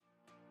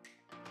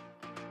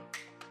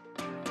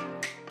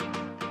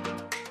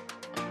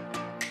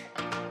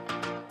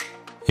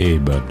Hey,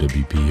 Bob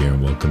WP here,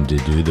 and welcome to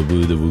Do the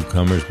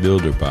WooCommerce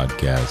Builder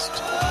podcast.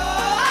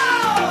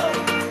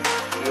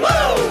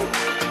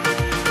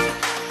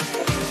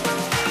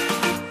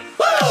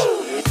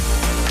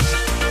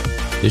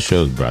 This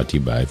show is brought to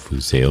you by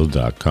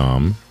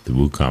Foosales.com, the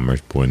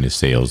WooCommerce point of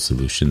sale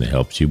solution that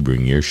helps you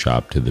bring your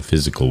shop to the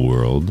physical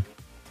world,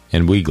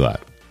 and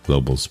Weglot,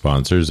 global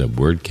sponsors of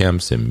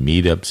WordCamps and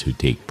meetups who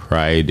take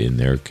pride in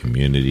their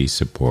community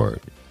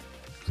support.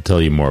 I'll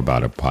tell you more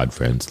about our pod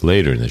friends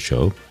later in the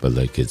show, but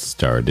let's get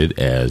started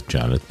as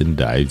Jonathan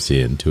dives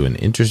into an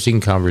interesting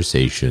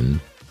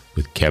conversation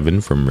with Kevin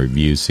from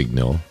Review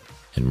Signal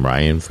and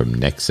Ryan from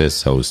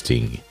Nexus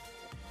Hosting.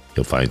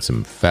 You'll find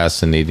some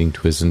fascinating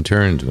twists and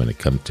turns when it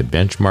comes to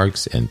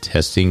benchmarks and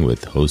testing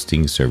with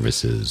hosting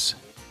services.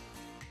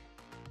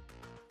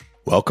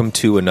 Welcome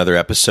to another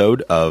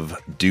episode of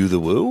Do the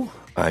Woo.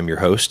 I'm your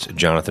host,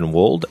 Jonathan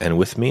Wold, and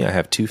with me I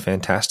have two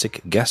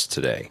fantastic guests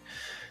today.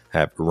 I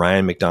have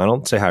Ryan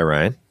McDonald. Say hi,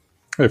 Ryan.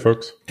 Hey,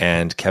 folks.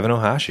 And Kevin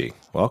Ohashi.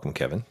 Welcome,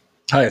 Kevin.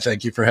 Hi,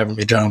 thank you for having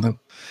me, Jonathan.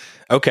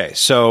 Okay,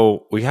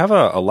 so we have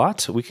a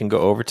lot we can go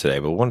over today,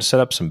 but we want to set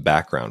up some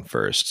background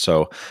first.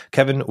 So,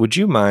 Kevin, would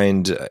you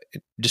mind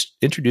just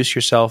introduce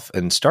yourself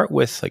and start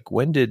with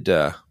when did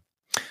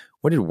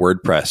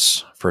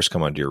WordPress first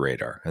come onto your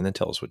radar, and then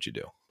tell us what you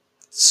do.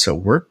 So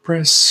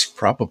WordPress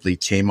probably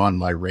came on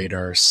my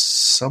radar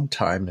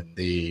sometime in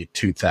the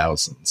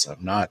 2000s.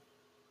 I'm not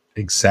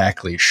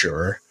exactly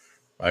sure.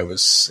 I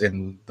was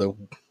in the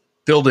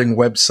building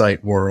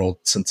website world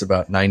since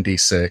about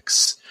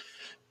 96,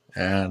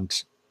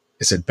 and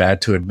is it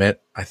bad to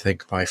admit, I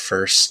think my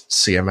first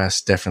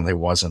CMS definitely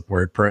wasn't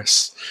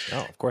WordPress.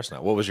 No, of course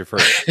not. What was your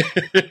first?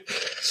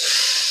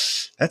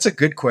 That's a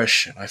good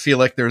question. I feel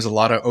like there's a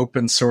lot of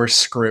open source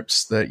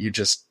scripts that you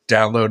just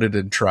downloaded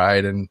and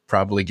tried and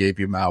probably gave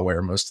you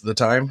malware most of the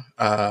time.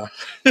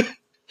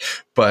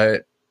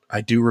 But I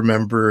do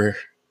remember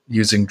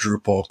using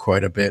Drupal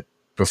quite a bit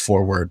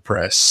before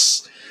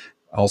WordPress.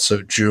 Also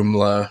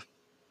Joomla,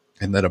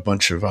 and then a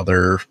bunch of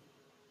other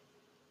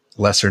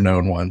lesser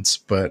known ones,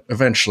 but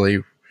eventually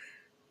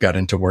got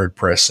into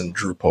WordPress and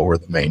Drupal were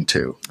the main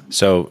two.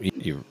 So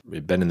you've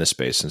been in this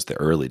space since the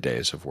early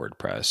days of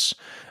WordPress.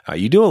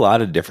 You do a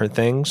lot of different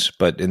things,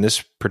 but in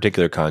this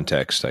particular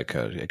context,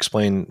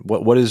 explain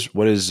what do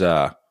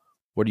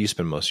you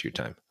spend most of your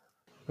time?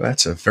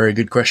 That's a very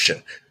good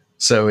question.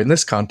 So in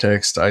this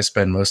context, I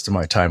spend most of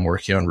my time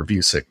working on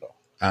Review Signal.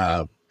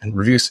 And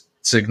Review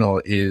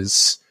Signal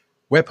is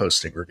web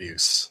hosting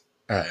reviews.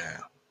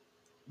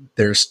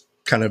 There's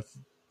kind of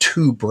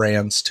two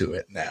brands to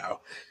it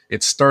now.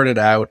 It started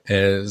out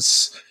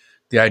as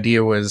the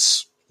idea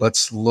was,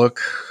 let's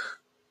look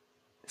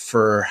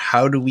for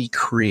how do we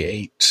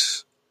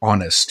create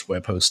honest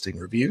web hosting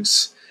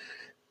reviews,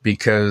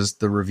 because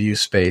the review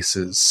space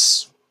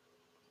is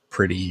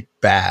pretty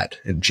bad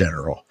in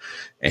general.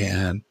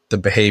 And the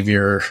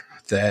behavior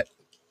that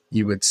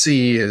you would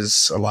see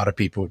is a lot of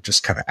people would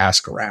just kind of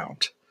ask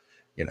around.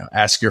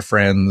 Ask your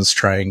friends,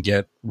 try and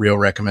get real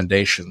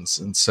recommendations.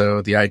 And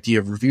so the idea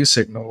of Review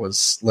Signal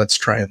was, let's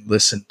try and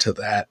listen to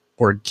that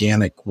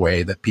organic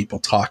way that people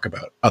talk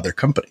about other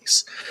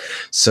companies.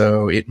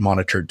 So it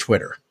monitored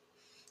Twitter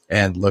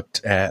and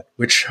looked at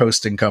which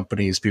hosting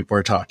companies people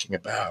are talking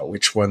about,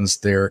 which ones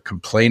they're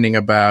complaining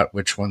about,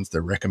 which ones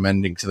they're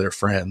recommending to their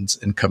friends,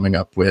 and coming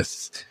up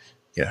with,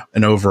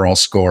 an overall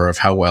score of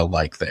how well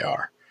liked they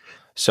are.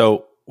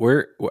 So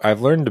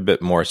I've learned a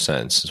bit more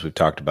since we've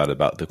talked about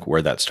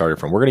where that started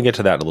from. We're going to get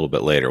to that a little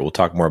bit later. We'll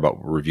talk more about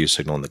Review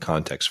Signal and the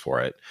context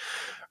for it.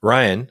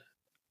 Ryan,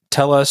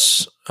 tell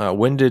us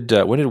when did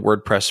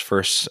WordPress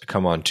first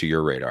come onto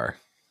your radar?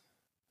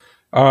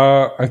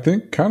 I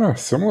think kind of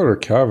similar to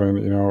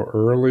Kevin.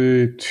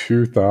 Early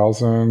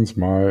 2000s.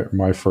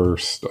 My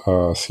first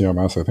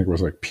CMS, I think,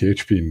 was like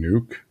PHP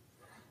Nuke.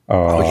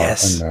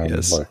 Yes, and then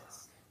yes. Like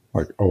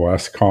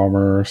OS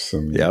Commerce,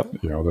 and yep.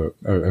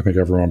 I think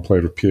everyone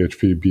played with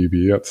PHP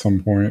BB at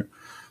some point.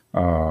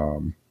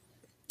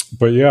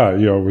 But yeah,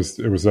 it was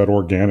that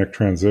organic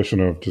transition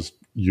of just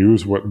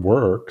use what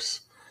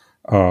works.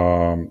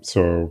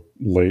 So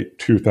late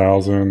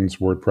 2000s,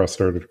 WordPress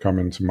started to come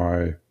into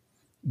my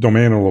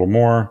domain a little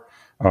more,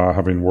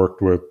 having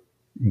worked with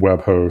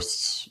web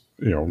hosts,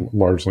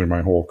 largely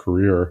my whole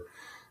career.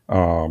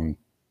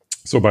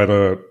 So by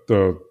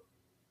the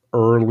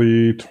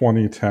early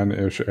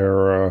 2010-ish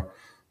era,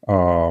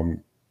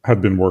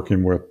 had been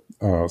working with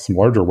some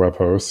larger web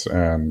hosts,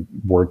 and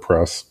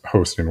WordPress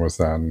hosting was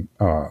then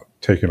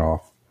taken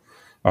off.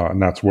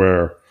 And that's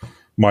where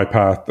my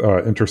path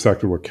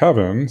intersected with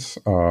Kevin's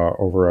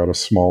over at a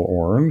Small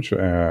Orange,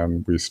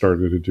 and we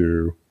started to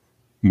do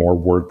more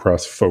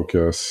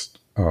WordPress-focused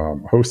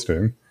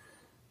hosting.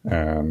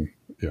 And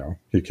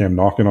he came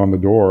knocking on the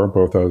door,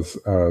 both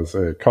as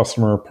a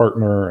customer,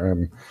 partner,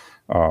 and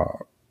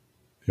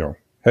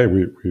hey,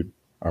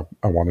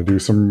 I want to do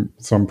some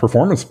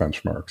performance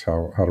benchmarks.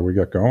 How do we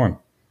get going?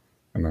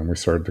 And then we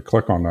started to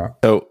click on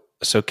that.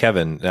 So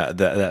Kevin,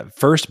 that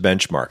first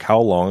benchmark, how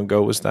long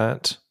ago was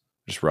that?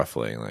 Just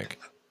roughly,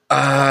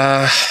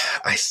 I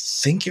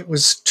think it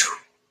was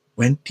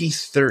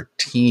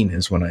 2013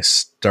 is when I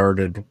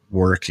started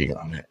working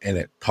on it, and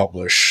it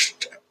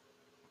published.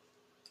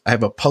 I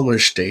have a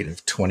published date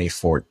of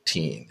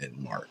 2014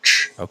 in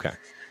March. Okay.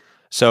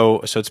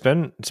 So it's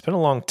been a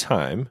long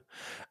time.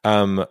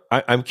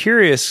 I'm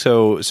curious.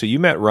 So you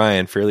met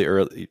Ryan fairly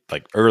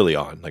early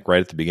on, like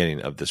right at the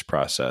beginning of this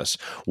process.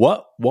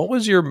 What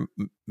was your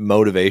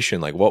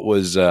motivation? Like, what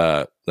was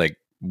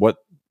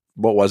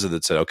what was it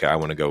that said, okay, I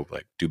want to go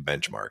like do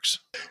benchmarks?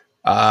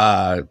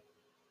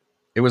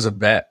 It was a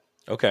bet.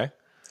 Okay.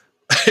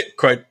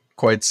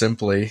 quite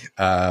simply.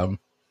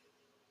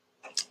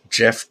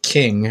 Jeff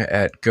King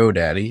at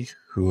GoDaddy,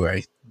 who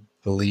I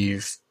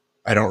believe,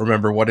 I don't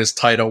remember what his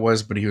title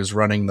was, but he was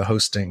running the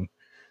hosting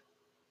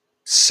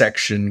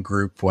section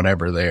group,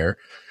 whatever there.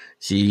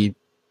 He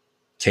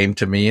came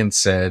to me and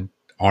said,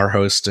 our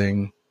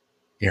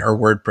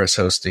WordPress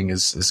hosting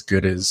is as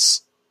good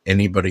as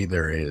anybody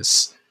there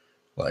is,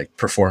 like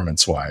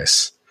performance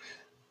wise.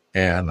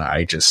 And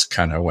I just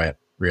kind of went,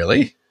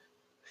 really?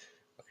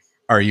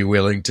 Are you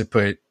willing to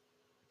put,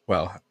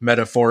 well,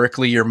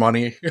 metaphorically, your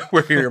money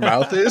where your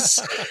mouth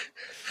is?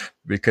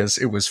 Because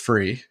it was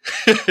free.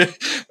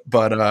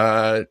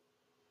 But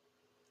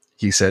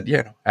he said,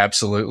 yeah,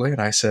 absolutely.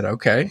 And I said,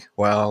 okay,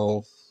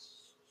 well,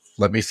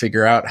 let me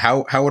figure out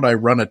how would I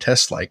run a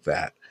test like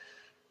that?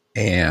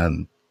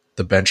 And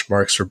the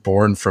benchmarks were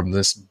born from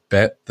this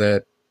bet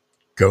that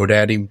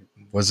GoDaddy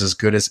was as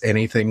good as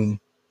anything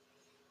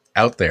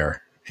out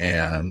there.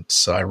 And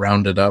so I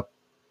rounded up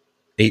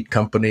 8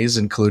 companies,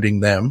 including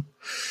them,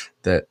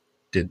 that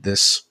did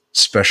this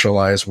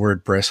specialized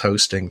WordPress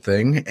hosting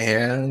thing,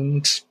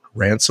 and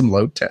ran some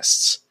load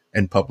tests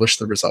and published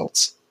the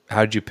results.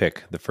 How did you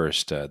pick the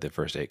first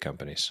 8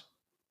 companies?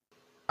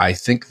 I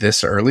think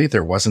this early,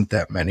 there wasn't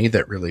that many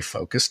that really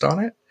focused on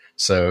it.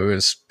 So it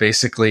was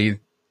basically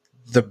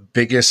the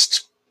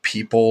biggest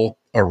people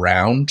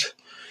around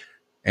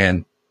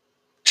and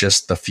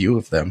just the few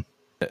of them.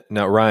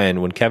 Now,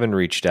 Ryan, when Kevin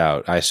reached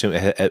out, I assume,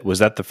 was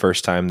that the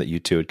first time that you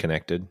two had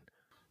connected?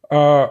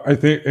 I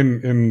think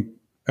in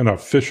an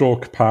official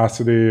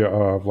capacity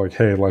of like,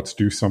 hey, let's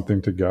do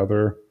something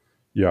together.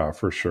 Yeah,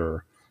 for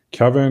sure.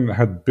 Kevin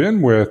had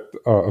been with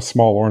a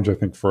Small Orange, I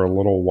think, for a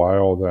little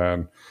while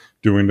then,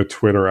 doing the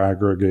Twitter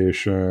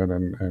aggregation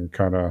and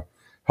kind of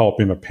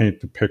helping to paint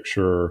the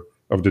picture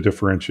of the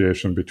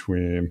differentiation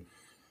between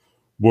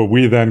what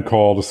we then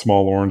called a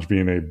Small Orange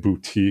being a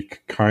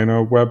boutique kind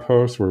of web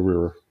host, where we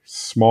were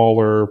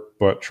smaller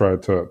but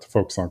tried to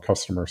focus on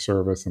customer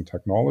service and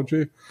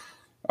technology.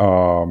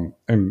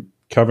 And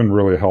Kevin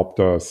really helped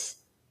us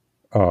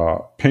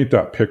paint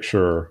that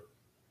picture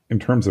in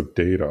terms of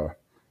data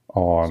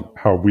on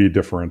how we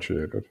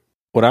differentiated.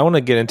 What I want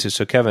to get into,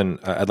 so Kevin,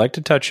 I'd like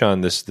to touch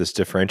on this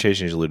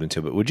differentiation you're alluding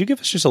to, but would you give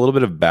us just a little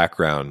bit of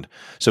background?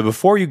 So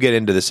before you get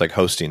into this like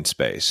hosting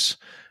space,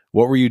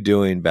 what were you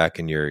doing back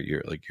in your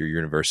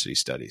university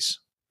studies?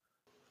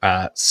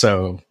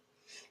 So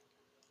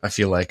I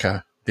feel like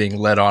being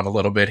led on a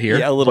little bit here.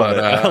 Yeah, a little bit.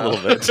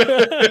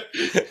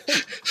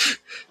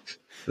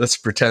 Let's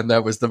pretend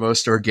that was the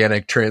most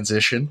organic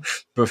transition.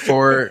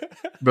 Before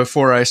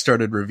I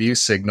started Review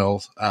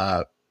Signal,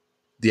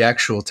 the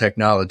actual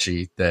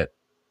technology that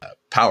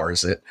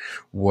powers it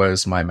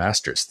was my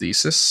master's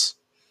thesis.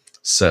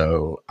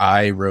 So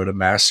I wrote a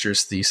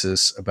master's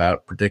thesis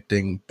about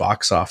predicting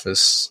box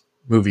office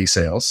movie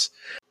sales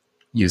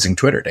using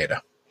Twitter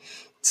data.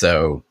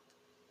 So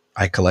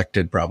I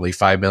collected probably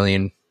 5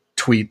 million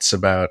tweets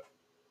about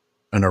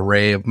an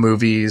array of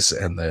movies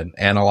and then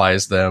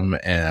analyzed them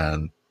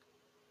and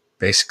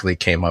basically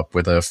came up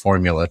with a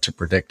formula to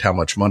predict how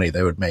much money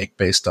they would make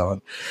based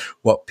on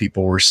what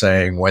people were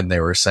saying, when they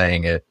were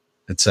saying it,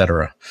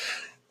 etc.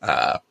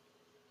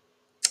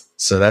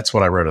 So that's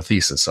what I wrote a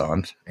thesis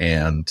on.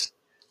 And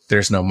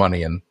there's no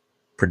money in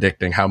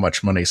predicting how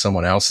much money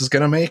someone else is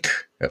going to make,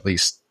 at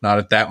least not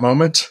at that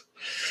moment.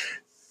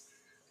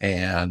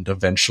 And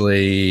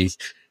eventually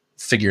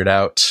figured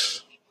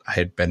out I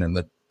had been in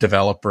the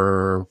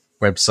developer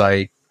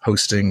website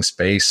hosting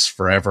space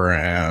forever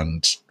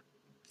and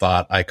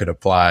thought I could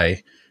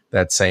apply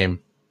that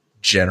same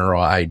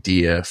general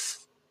idea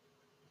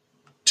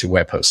to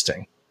web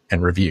hosting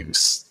and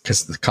reviews,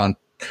 because the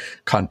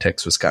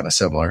context was kind of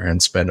similar,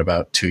 and spent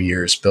about 2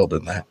 years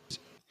building that.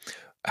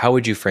 How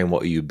would you frame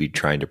what you'd be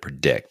trying to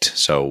predict?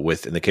 So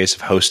in the case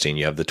of hosting,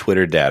 you have the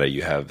Twitter data,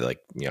 you have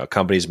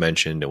companies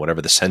mentioned and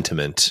whatever the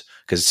sentiment,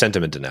 because it's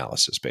sentiment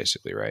analysis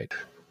basically, right?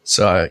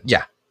 So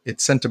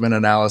it's sentiment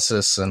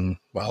analysis and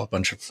a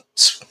bunch of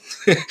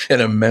an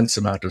immense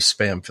amount of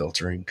spam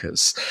filtering,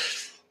 because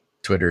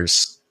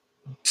Twitter's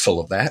full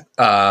of that.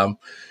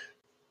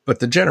 But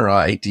the general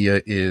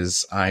idea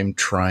is I'm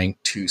trying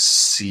to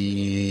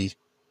see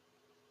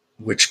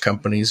which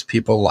companies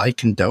people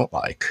like and don't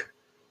like.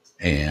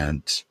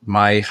 And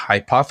my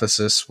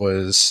hypothesis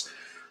was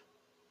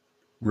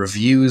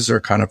reviews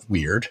are kind of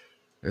weird.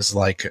 It's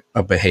like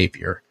a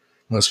behavior.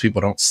 Most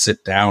people don't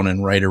sit down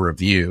and write a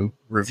review.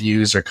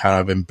 Reviews are kind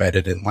of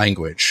embedded in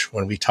language.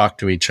 When we talk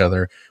to each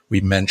other,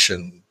 we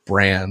mention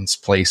brands,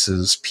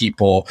 places,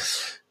 people,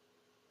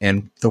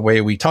 And the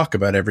way we talk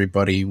about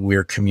everybody,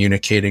 we're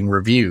communicating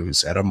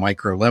reviews at a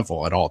micro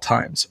level at all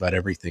times about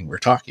everything we're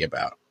talking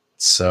about.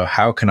 So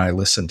how can I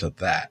listen to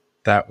that?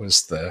 That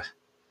was the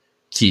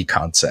key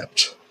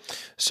concept.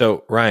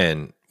 So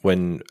Ryan,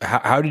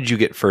 how did you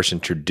get first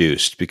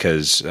introduced?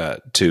 Because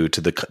to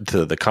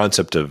the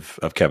concept of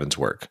Kevin's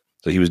work.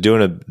 So he was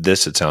doing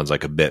this. It sounds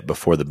like a bit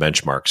before the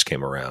benchmarks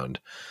came around.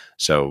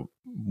 So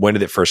when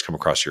did it first come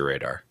across your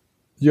radar?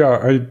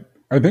 Yeah,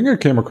 I think it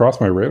came across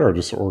my radar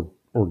just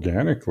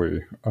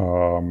organically.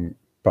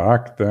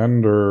 Back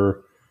then,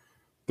 there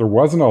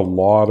wasn't a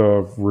lot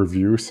of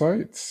review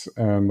sites,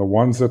 and the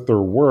ones that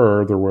there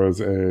was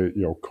a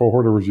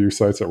cohort of review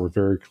sites that were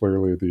very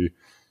clearly the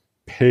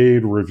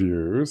paid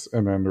reviews,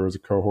 and then there was a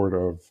cohort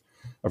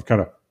of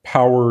kind of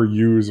power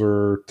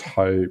user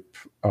type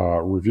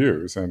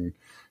reviews. And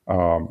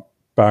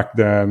back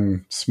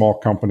then, small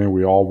company,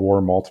 we all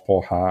wore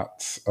multiple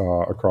hats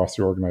across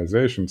the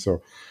organization.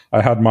 So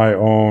I had my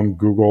own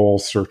Google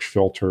search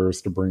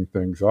filters to bring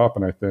things up,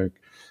 and I think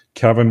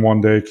Kevin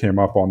one day came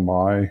up on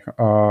my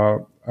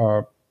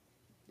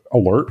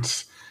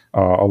alerts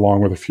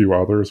along with a few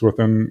others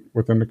within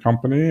the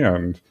company,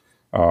 and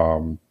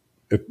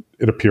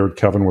it appeared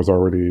Kevin was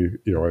already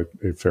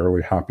a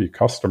fairly happy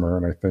customer.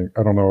 And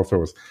I don't know if it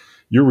was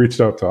you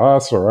reached out to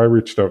us or I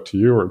reached out to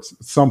you, or it's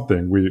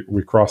something.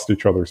 We crossed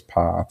each other's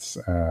paths,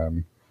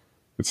 and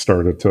it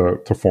started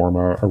to form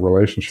a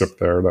relationship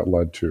there that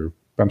led to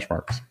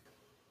benchmarks.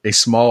 A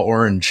Small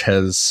Orange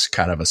has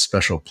kind of a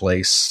special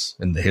place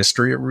in the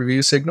history of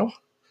Review Signal.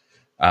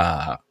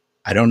 I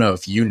don't know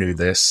if you knew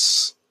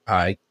this.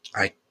 I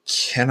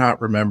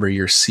cannot remember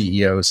your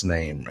CEO's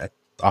name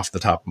off the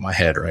top of my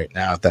head right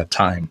now at that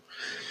time.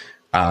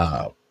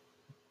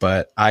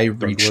 But I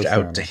reached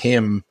out to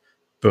him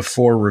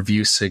before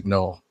Review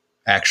Signal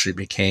actually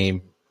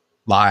became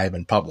live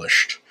and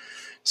published.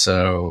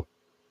 So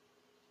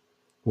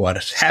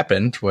what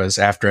happened was,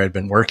 after I'd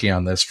been working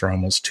on this for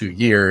almost 2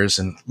 years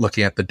and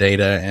looking at the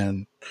data,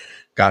 and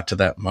got to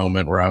that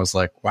moment where I was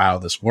like, wow,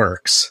 this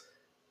works.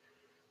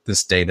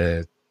 This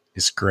data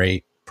is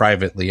great.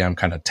 Privately, I'm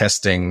kind of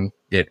testing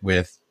it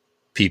with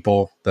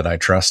people that I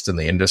trust in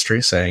the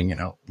industry, saying,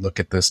 look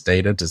at this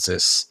data. Does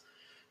this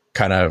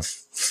kind of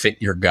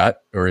fit your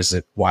gut, or is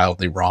it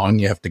wildly wrong?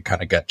 You have to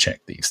kind of gut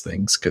check these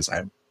things, because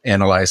I'm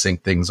analyzing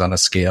things on a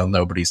scale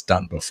nobody's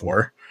done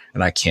before,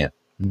 and I can't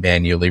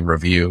manually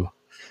review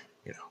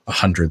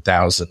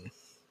 100,000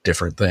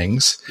 different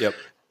things. Yep.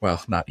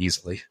 Well, not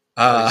easily.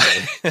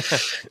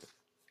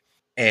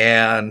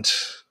 And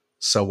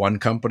so one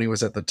company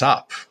was at the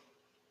top,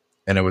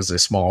 and it was a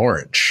Small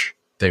Orange.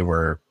 They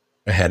were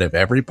ahead of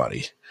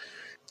everybody.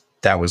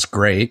 That was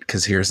great,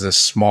 because here's this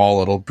small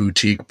little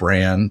boutique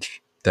brand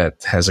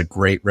that has a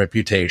great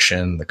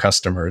reputation. The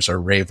customers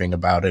are raving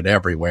about it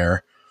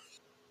everywhere.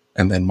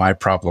 And then my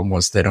problem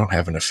was they don't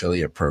have an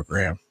affiliate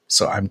program.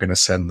 So I'm going to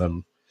send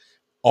them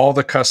all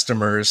the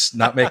customers,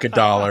 not make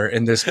 $1,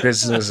 and this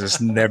business is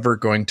never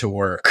going to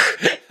work.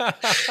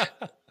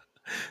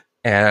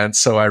 And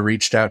so I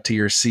reached out to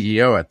your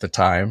CEO at the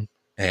time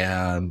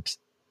and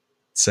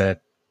said,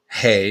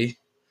 hey,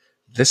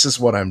 this is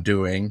what I'm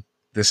doing.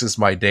 This is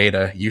my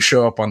data. You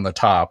show up on the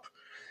top.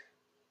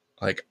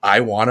 Like, I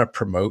want to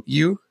promote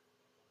you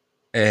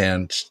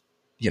and,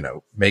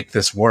 make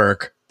this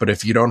work. But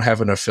if you don't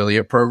have an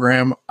affiliate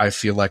program, I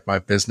feel like my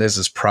business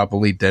is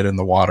probably dead in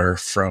the water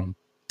from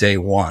day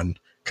one,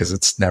 because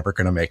it's never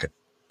going to make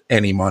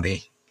any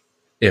money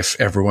if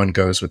everyone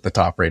goes with the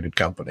top rated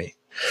company.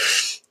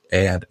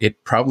 And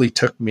it probably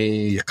took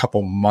me a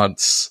couple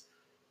months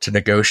to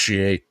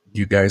negotiate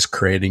you guys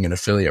creating an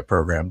affiliate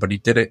program, but he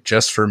did it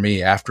just for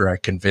me after I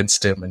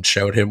convinced him and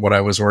showed him what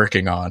I was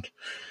working on.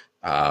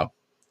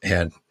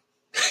 And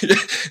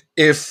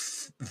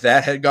if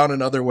that had gone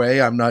another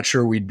way, I'm not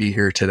sure we'd be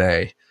here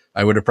today.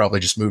 I would have probably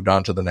just moved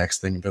on to the next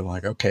thing and been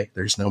like, okay,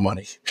 there's no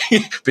money.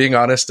 Being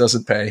honest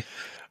doesn't pay.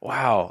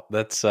 Wow.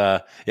 That's,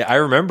 I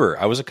remember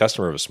I was a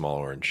customer of a Small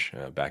Orange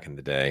back in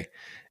the day.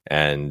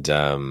 And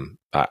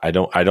I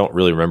don't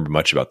really remember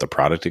much about the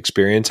product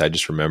experience. I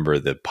just remember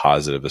the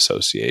positive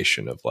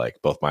association of,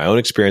 like, both my own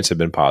experience had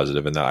been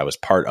positive, and that I was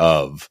part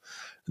of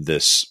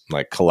this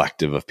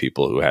collective of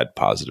people who had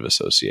positive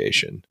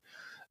association.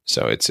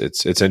 So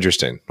it's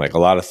interesting. Like, a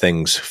lot of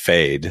things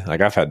fade.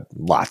 Like, I've had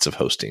lots of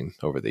hosting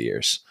over the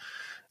years,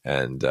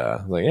 and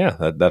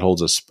that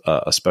holds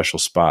a special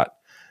spot.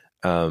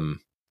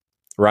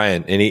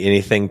 Ryan,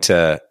 anything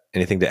to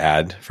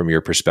add from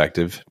your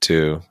perspective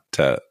to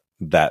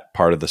that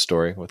part of the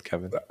story with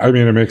Kevin? I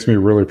mean, it makes me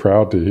really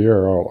proud to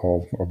hear.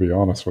 I'll be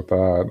honest with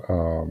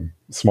that.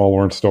 Small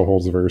Orange still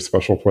holds a very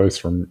special place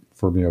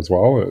for me as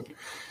well. It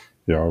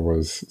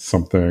was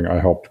something I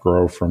helped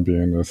grow from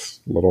being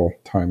this little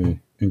tiny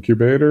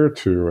incubator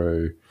to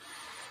a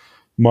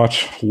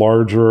much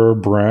larger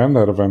brand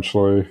that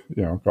eventually,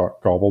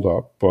 got gobbled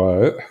up.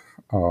 But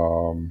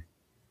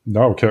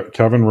no,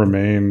 Kevin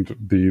remained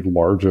the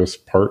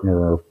largest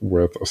partner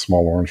with a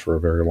Small Orange for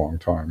a very long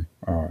time,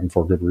 and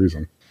for good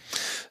reason.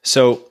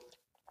 So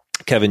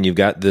Kevin, you've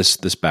got this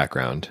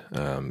background.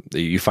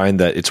 You find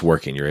that it's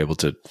working. You're able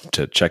to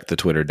check the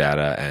Twitter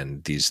data,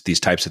 and these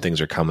types of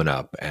things are coming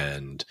up,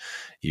 and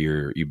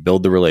you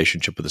build the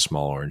relationship with the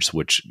Small Orange,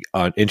 which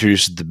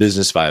introduces the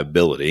business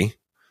viability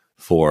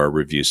for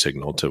Review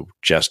Signal to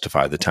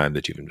justify the time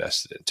that you've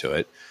invested into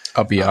it.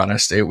 I'll be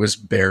honest, it was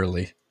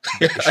barely.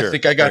 Sure, I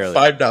think I got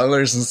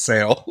 $5 in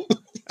sale.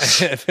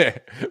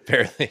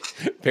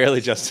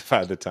 barely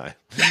justified the time,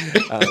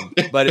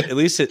 but at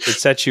least it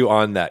sets you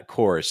on that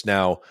course.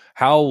 Now,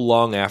 how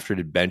long after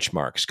did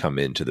benchmarks come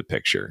into the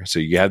picture? So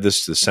you have the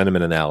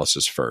sentiment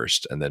analysis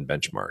first, and then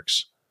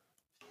benchmarks.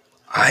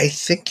 I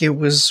think it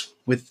was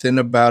within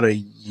about a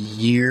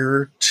year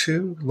or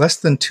two, less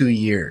than 2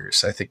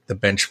 years. I think the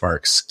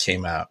benchmarks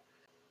came out.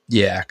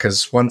 Yeah,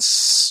 because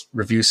once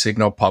Review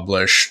Signal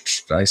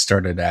published, I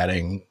started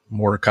adding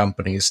more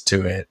companies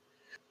to it.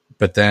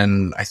 But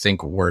then I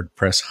think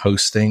WordPress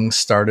hosting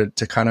started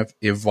to kind of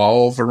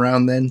evolve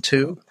around then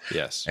too.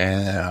 Yes.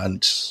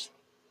 And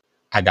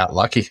I got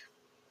lucky.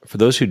 For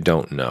those who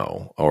don't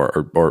know,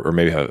 or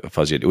maybe have a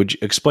fuzzy idea, would you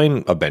explain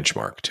a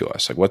benchmark to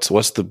us? Like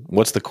what's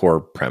the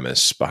core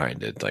premise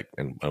behind it? Like,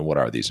 and what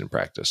are these in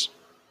practice?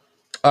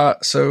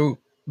 So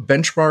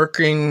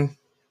benchmarking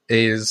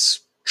is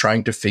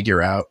trying to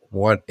figure out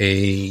what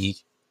a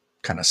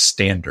kind of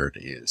standard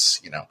is.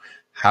 You know,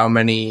 how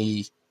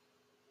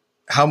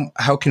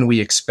can we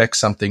expect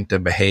something to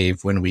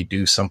behave when we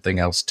do something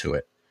else to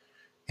it?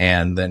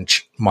 And then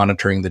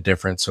monitoring the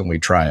difference when we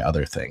try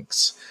other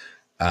things.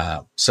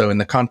 So in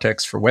the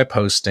context for web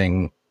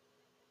hosting,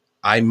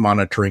 I'm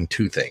monitoring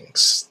two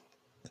things.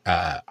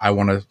 I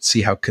want to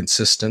see how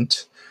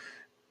consistent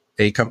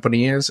a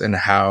company is and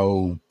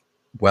how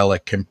well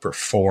it can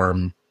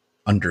perform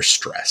under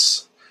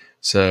stress.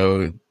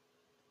 So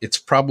it's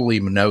probably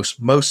most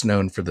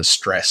known for the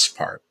stress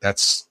part.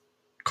 That's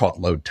called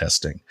load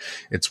testing.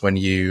 It's when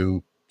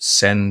you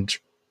send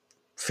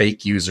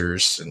fake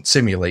users and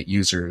simulate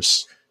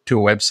users to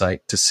a website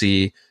to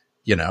see,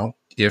 you know,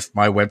 if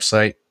my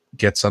website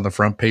gets on the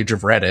front page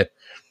of Reddit,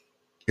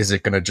 is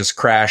it going to just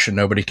crash and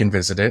nobody can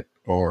visit it?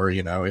 Or,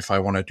 you know, if I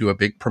want to do a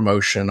big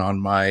promotion on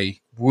my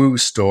Woo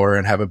store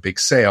and have a big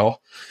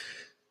sale,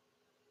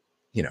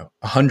 you know,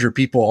 100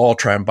 people all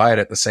try and buy it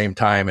at the same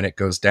time and it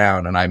goes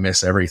down and I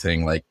miss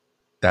everything. Like,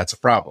 that's a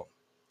problem.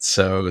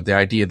 So the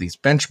idea of these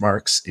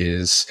benchmarks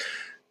is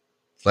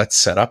let's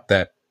set up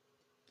that,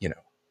 you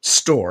know,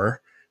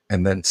 store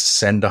and then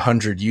send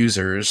 100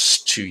 users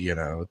to, you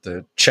know,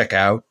 the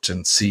checkout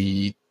and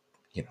see,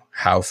 you know,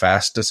 how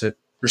fast does it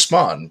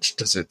respond?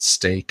 Does it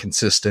stay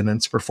consistent in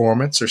its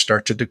performance or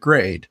start to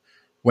degrade?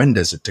 When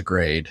does it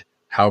degrade?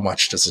 How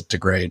much does it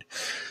degrade?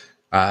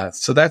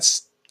 So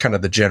that's kind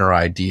of the general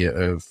idea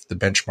of the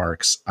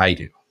benchmarks I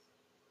do.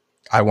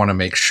 I want to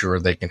make sure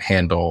they can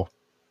handle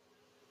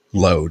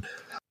load.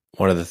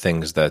 One of the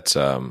things that's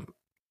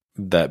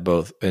that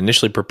both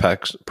initially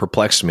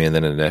perplexed me and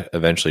then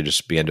eventually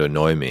just began to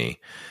annoy me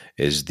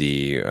is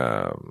the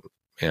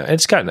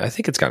I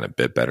think it's gotten a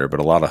bit better, but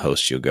a lot of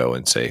hosts you'll go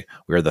and say,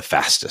 we're the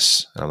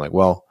fastest. And I'm like,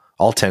 well,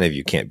 all 10 of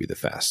you can't be the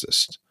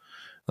fastest.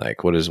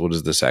 Like, what is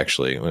this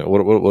actually? What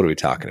are we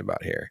talking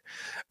about here?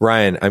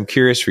 Ryan, I'm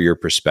curious for your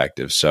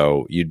perspective.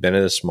 So you'd been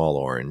at a Small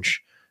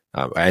Orange,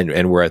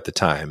 and we're at the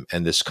time,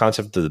 and this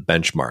concept of the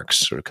benchmarks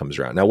sort of comes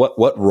around. Now,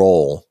 what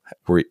role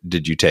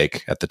did you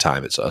take at the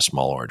time as a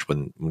Small Orange?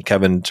 When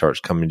Kevin starts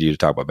coming to you to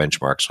talk about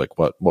benchmarks, like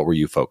what were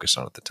you focused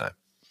on at the time?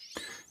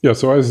 Yeah,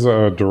 so I was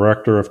a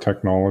director of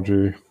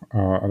technology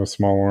at a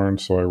Small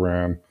Orange. So I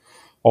ran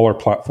all our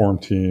platform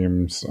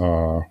teams.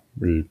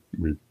 We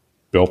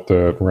built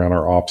it, ran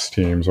our ops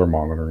teams, our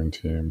monitoring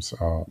teams,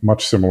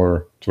 much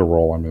similar to the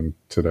role I'm in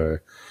today.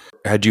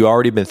 Had you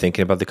already been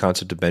thinking about the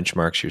concept of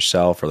benchmarks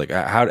yourself, or like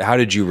how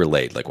did you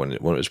relate? Like when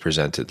it was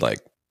presented, like,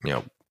 you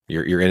know,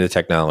 you're in a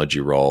technology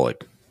role,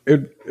 like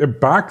it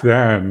back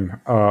then,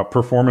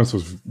 performance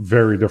was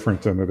very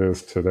different than it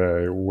is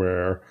today,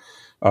 where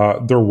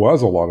there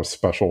was a lot of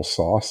special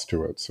sauce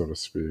to it, so to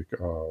speak,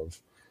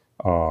 of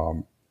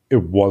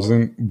it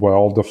wasn't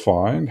well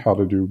defined how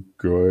to do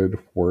good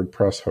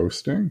WordPress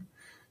hosting.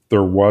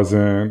 There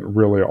wasn't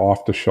really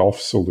off-the-shelf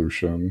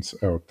solutions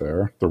out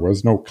there. There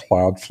was no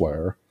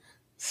Cloudflare.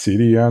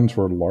 CDNs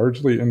were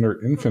largely in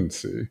their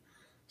infancy.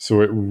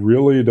 So it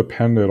really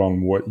depended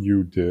on what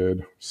you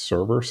did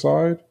server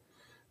side.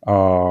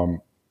 And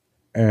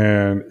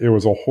it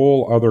was a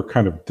whole other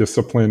kind of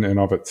discipline in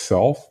of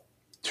itself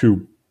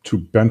to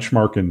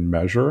benchmark and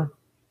measure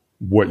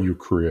what you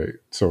create.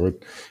 So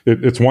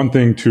it's one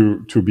thing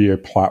to be a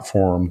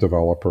platform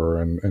developer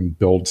and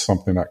build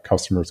something that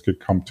customers could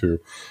come to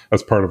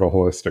as part of a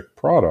holistic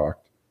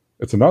product.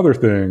 It's another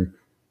thing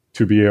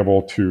to be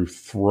able to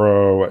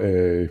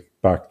throw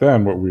back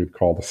then, what we would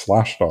call the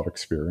Slashdot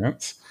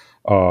experience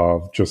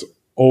of just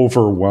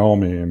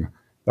overwhelming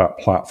that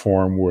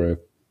platform with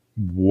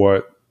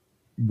what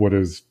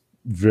is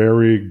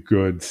very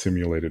good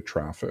simulated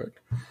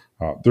traffic.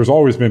 There's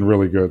always been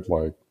really good,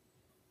 like,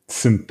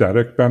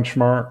 synthetic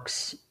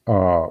benchmarks,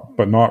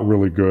 but not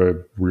really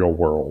good real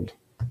world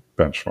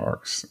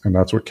benchmarks. And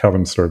that's what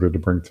Kevin started to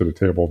bring to the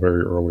table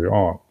very early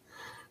on,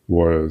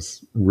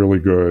 was really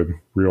good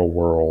real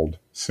world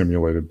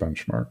simulated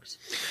benchmarks.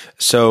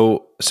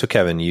 So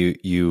Kevin,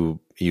 you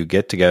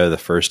get together the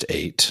first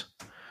 8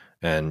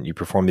 and you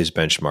perform these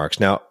benchmarks.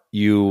 Now,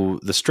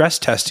 the stress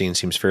testing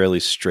seems fairly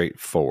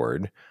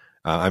straightforward.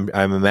 I'm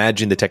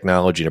imagining the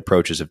technology and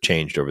approaches have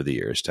changed over the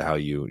years to how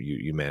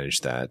you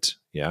manage that.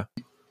 Yeah.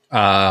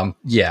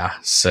 Yeah.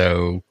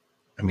 So,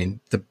 I mean,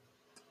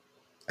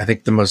 I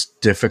think the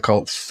most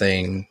difficult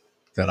thing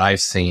that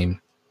I've seen.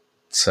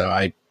 So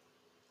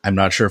I'm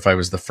not sure if I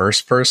was the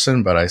first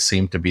person, but I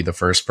seem to be the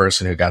first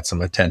person who got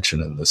some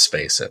attention in this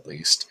space, at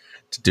least,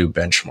 to do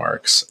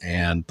benchmarks.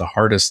 And the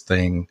hardest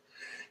thing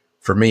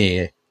for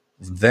me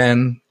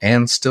then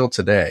and still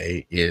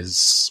today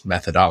is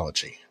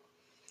methodology.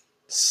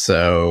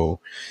 So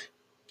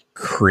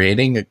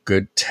creating a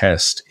good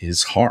test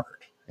is hard.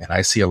 And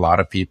I see a lot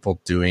of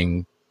people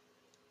doing,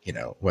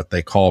 what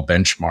they call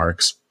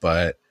benchmarks,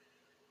 but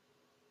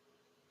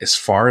as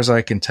far as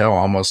I can tell,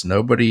 almost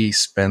nobody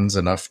spends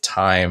enough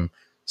time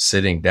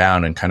sitting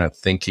down and kind of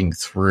thinking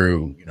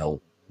through,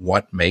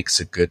 what makes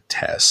a good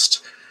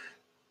test,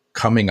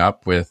 coming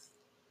up with,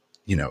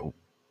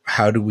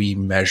 how do we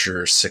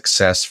measure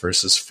success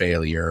versus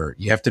failure?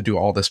 You have to do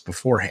all this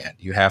beforehand.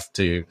 You have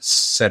to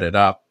set it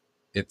up.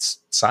 It's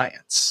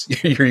science.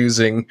 You're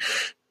using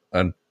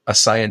a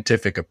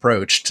scientific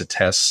approach to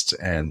test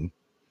and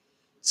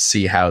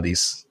see how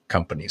these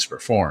companies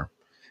perform.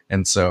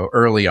 And so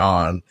early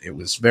on, it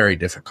was very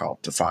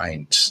difficult to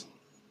find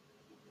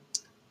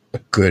a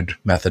good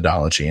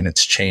methodology, and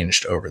it's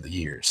changed over the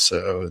years.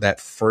 So that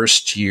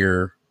first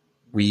year,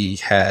 we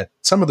had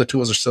some of the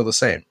tools are still the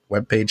same.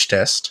 Web page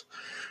test,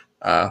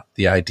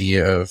 the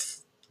idea of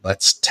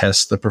let's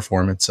test the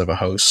performance of a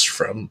host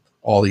from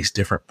all these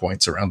different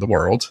points around the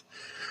world.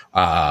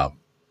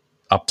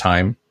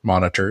 Uptime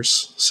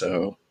monitors.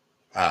 So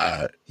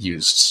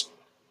used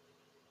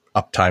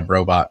Uptime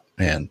Robot,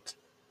 and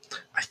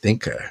I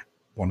think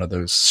one of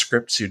those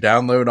scripts you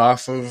download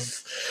off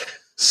of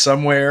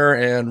somewhere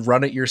and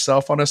run it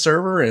yourself on a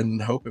server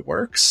and hope it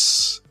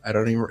works.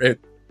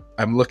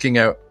 I'm looking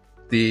at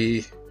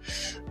the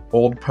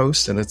old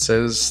post and it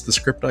says the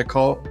script I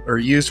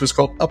used was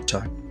called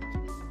Uptime.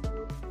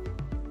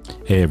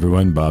 Hey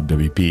everyone, Bob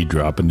WP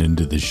dropping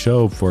into the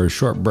show for a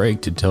short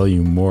break to tell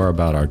you more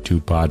about our 2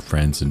 pod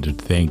friends and to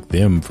thank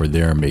them for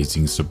their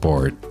amazing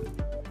support.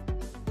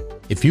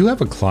 If you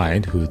have a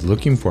client who is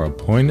looking for a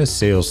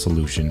point-of-sale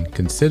solution,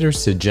 consider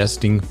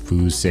suggesting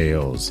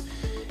FooSales.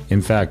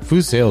 In fact,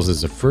 FooSales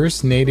is the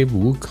first native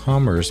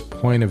WooCommerce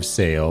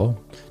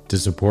point-of-sale to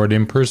support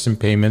in-person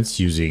payments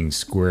using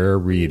Square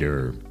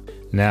Reader.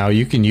 Now,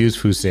 you can use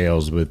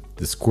FooSales with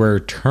the Square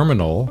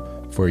Terminal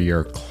for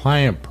your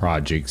client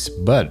projects,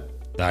 but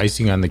the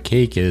icing on the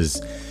cake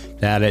is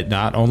that it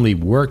not only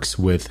works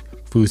with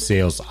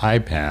FooSales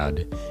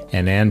iPad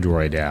and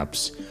Android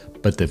apps,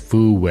 but the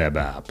Foo web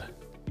app.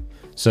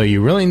 So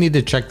you really need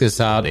to check this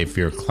out if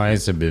your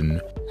clients have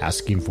been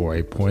asking for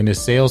a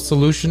point-of-sale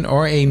solution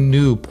or a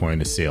new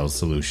point-of-sale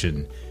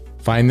solution.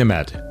 Find them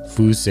at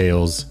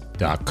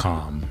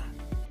foosales.com.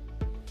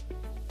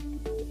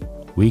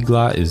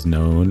 Weglot is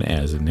known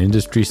as an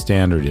industry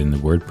standard in the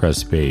WordPress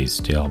space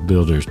to help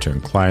builders turn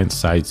client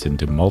sites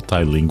into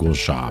multilingual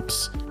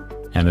shops.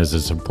 And as a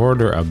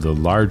supporter of the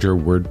larger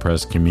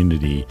WordPress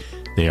community,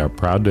 they are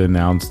proud to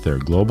announce their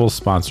global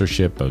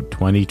sponsorship of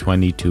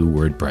 2022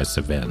 WordPress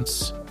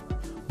events.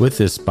 With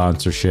this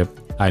sponsorship,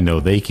 I know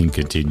they can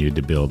continue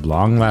to build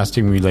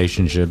long-lasting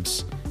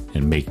relationships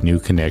and make new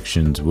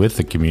connections with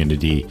the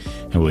community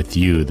and with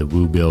you, the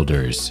Woo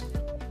Builders.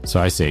 So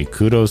I say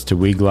kudos to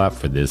Weglot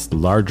for this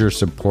larger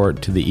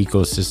support to the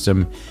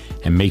ecosystem,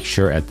 and make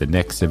sure at the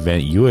next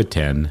event you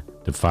attend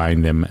to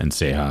find them and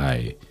say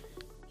hi.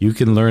 You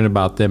can learn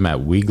about them at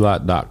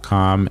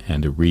weglot.com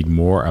and to read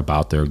more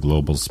about their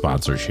global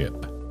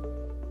sponsorship.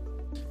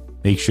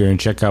 Make sure and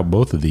check out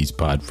both of these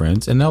pod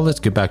friends, and now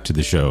let's get back to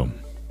the show.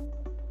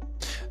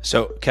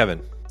 So,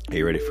 Kevin, are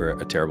you ready for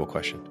a terrible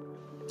question?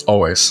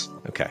 Always.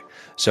 Okay.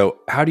 So,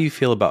 how do you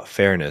feel about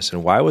fairness,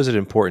 and why was it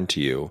important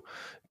to you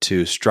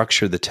to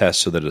structure the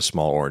test so that a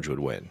small orange would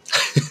win?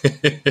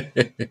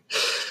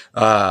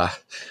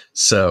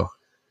 So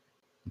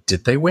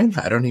did they win?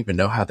 I don't even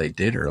know how they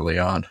did early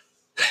on.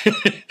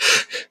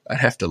 I'd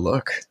have to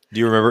look. Do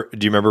you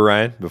remember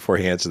Ryan, before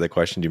he answered that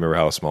question, do you remember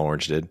how a small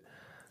orange did?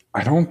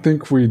 I don't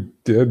think we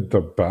did the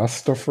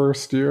best the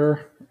first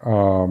year.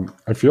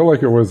 I feel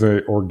like it was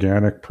an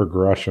organic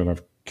progression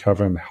of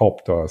Kevin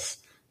helped us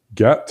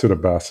get to the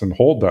best and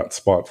hold that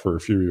spot for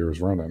a few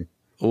years running.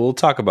 We'll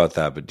talk about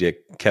that, but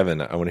Kevin,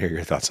 I want to hear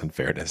your thoughts on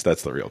fairness.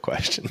 That's the real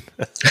question.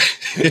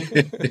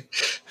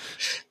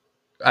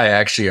 I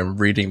actually am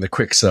reading the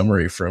quick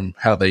summary from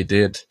how they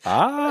did.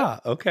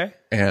 Okay.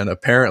 And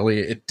apparently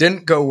it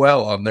didn't go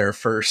well on their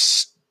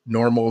first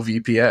normal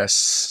VPS.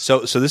 So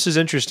this is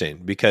interesting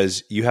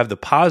because you have the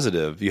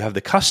positive, you have the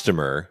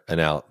customer and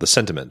now the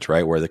sentiment,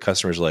 right? Where the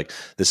customer's like,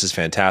 this is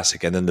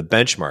fantastic. And then the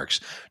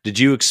benchmarks. Did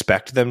you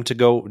expect them to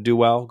do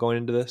well going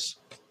into this?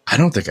 I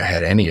don't think I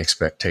had any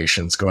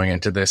expectations going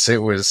into this.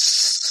 It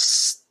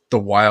was the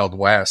Wild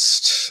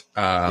West.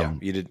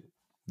 You did.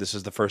 This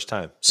is the first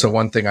time. So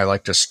one thing I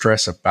like to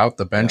stress about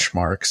the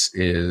benchmarks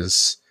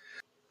is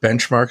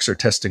benchmarks are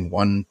testing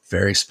one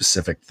very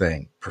specific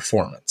thing: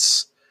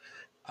 performance.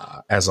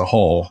 As a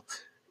whole,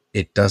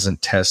 it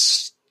doesn't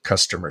test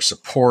customer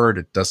support.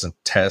 It doesn't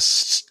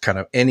test kind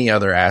of any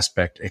other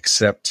aspect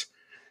except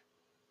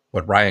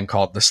what Ryan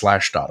called the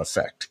Slashdot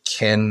effect.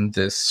 Can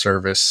this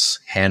service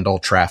handle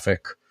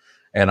traffic?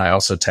 And I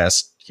also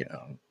test,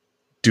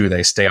 do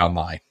they stay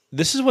online?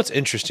 This is what's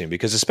interesting,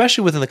 because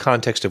especially within the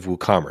context of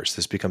WooCommerce,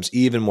 this becomes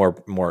even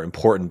more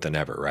important than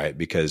ever, right?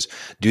 Because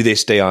do they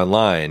stay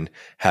online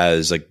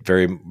has like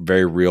very,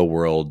 very real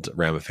world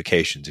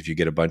ramifications. If you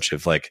get a bunch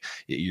of like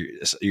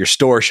your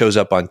store shows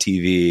up on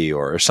TV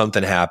or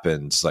something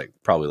happens, like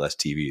probably less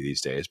TV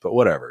these days, but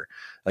whatever,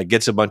 like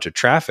gets a bunch of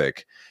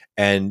traffic.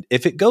 And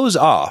if it goes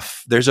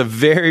off, there's a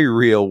very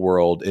real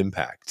world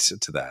impact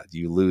to that.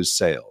 You lose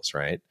sales,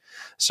 right?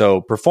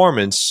 So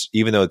performance,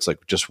 even though it's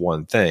like just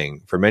one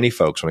thing, for many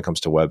folks when it comes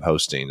to web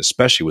hosting,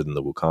 especially within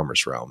the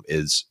WooCommerce realm,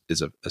 is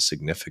a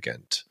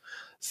significant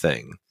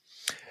thing.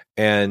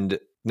 And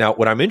now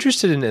what I'm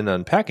interested in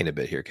unpacking a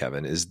bit here,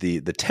 Kevin, is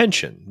the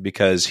tension,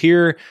 because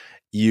here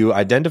you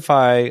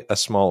identify a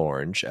small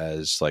orange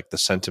as like the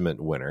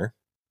sentiment winner.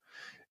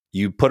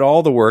 You put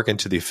all the work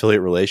into the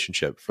affiliate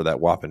relationship for that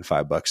whopping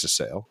 $5 a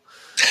sale.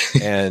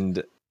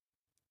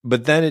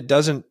 But then it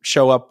doesn't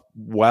show up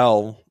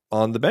well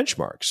on the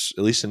benchmarks,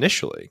 at least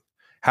initially.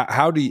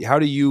 How do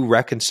you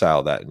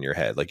reconcile that in your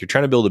head? Like, you're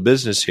trying to build a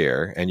business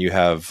here, and you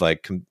have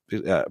like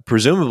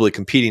presumably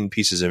competing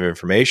pieces of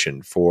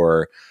information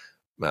for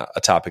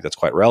a topic that's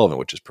quite relevant,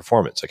 which is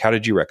performance. Like, how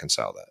did you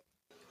reconcile that?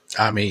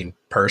 I mean,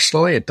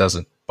 personally, it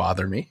doesn't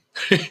bother me.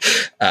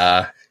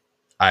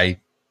 I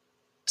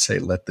say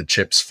let the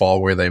chips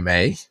fall where they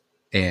may,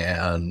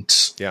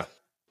 and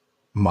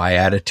my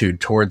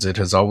attitude towards it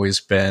has always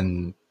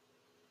been,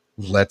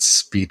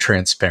 let's be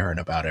transparent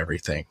about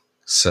everything.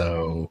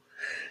 So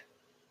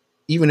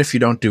even if you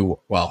don't do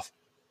well,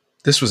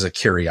 this was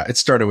it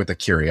started with a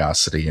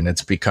curiosity, and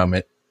it's become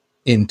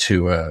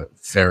into a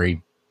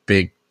very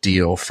big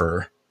deal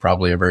for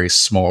probably a very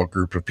small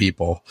group of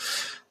people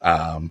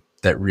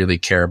that really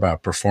care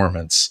about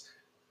performance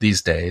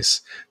these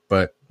days.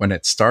 But when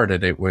it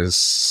started,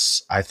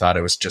 I thought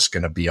it was just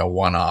going to be a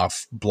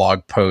one-off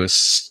blog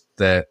post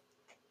that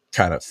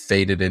kind of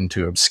faded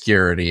into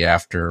obscurity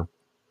after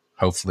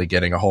hopefully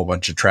getting a whole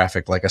bunch of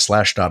traffic like a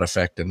Slashdot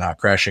effect and not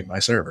crashing my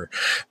server.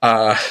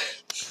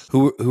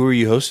 Who were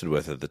you hosted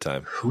with at the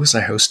time? Who was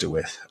I hosted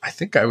with? I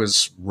think I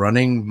was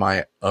running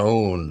my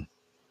own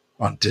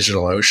on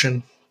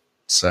DigitalOcean.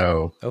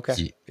 So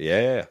okay,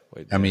 yeah.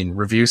 I mean,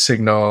 Review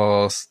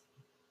Signal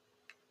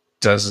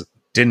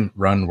didn't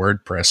run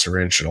WordPress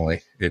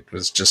originally. It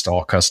was just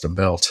all custom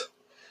built.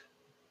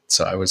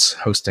 So I was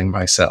hosting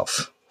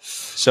myself.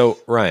 So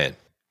Ryan,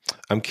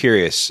 I'm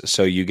curious.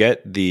 So you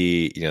get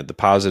the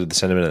the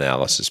sentiment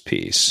analysis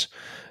piece.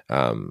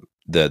 The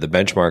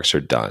benchmarks are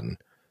done,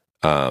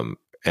 and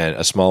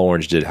a small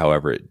orange did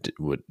however it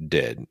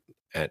did.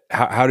 And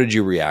how did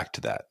you react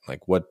to that?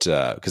 Like, what?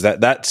 Because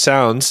that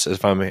sounds,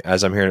 as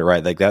I'm hearing it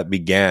right, like that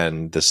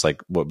began this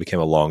like what became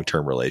a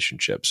long-term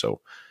relationship.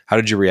 So how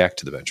did you react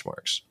to the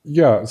benchmarks?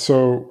 Yeah,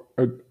 so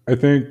I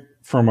think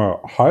from a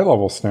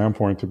high-level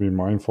standpoint, to be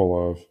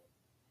mindful of,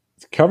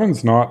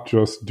 Kevin's not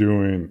just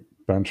doing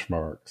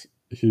benchmarks.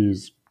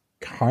 He's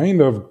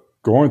kind of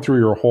going through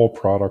your whole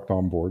product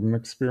onboarding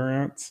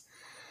experience.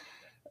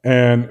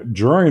 And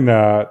during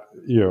that,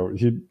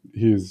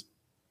 he's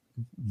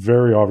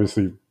very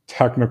obviously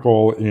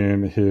technical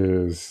in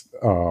his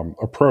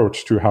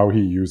approach to how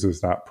he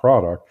uses that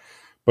product,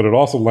 but it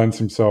also lends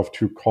himself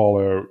to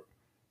call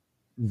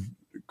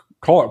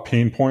out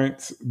pain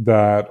points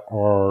that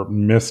are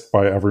missed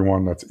by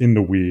everyone that's in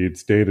the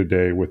weeds day to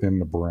day within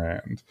the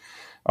brand.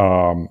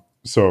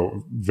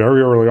 So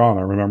very early on,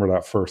 I remember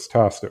that first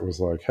test, it was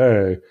like,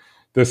 hey,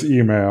 this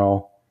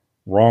email,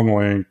 wrong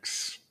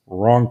links,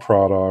 wrong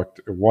product.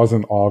 It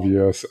wasn't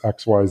obvious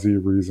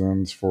XYZ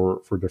reasons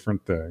for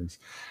different things.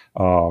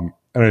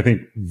 And I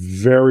think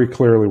very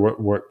clearly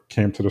what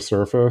came to the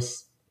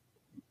surface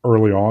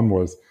early on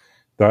was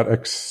that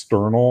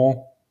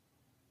external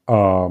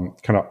kind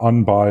of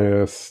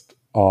unbiased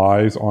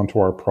eyes onto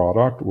our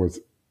product was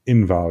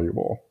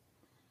invaluable.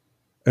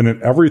 And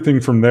then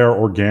everything from there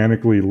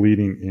organically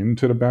leading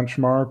into the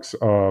benchmarks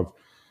of,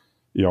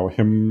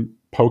 him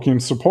poking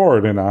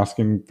support and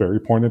asking very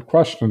pointed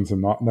questions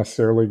and not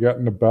necessarily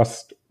getting the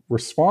best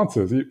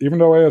responses. Even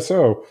though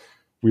ASO,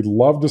 we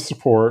love the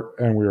support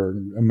and we are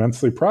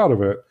immensely proud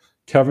of it,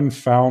 Kevin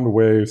found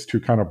ways to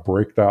kind of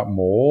break that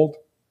mold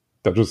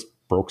that just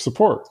broke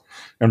support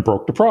and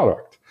broke the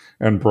product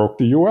and broke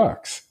the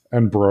UX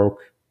and broke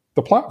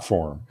the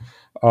platform.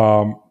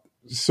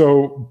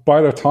 So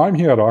by the time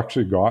he had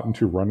actually gotten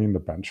to running the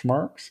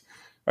benchmarks,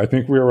 I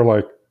think we were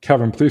like,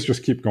 Kevin, please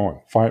just keep going.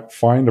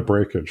 Find the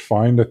breakage.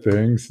 Find the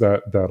things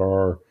that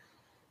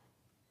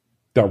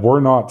we're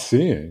not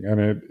seeing. And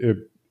it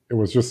it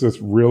was just this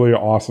really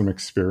awesome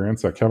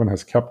experience that Kevin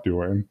has kept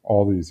doing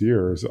all these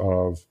years.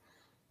 Of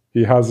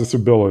he has this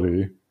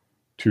ability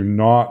to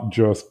not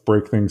just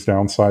break things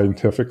down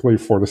scientifically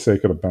for the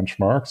sake of the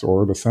benchmarks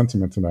or the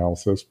sentiment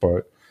analysis,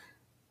 but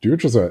do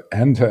just an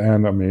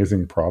end-to-end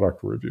amazing product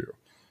review.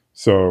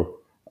 So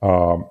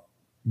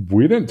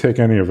we didn't take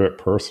any of it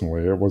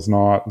personally. It was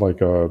not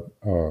like a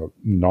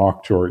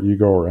knock to our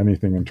ego or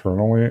anything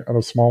internally at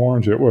a Small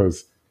Orange. It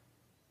was,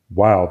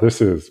 wow,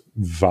 this is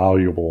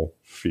valuable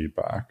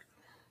feedback.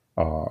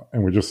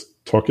 And we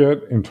just took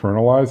it,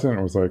 internalized it, and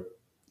it was like,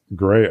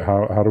 great,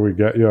 how do we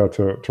get you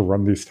to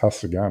run these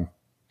tests again?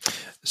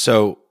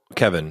 So,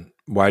 Kevin,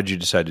 why did you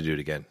decide to do it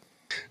again?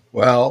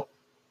 Well,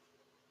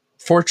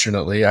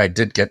 fortunately, I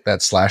did get that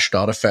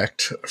Slashdot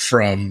effect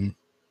from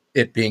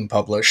it being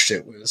published.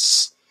 It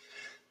was,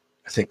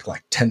 I think,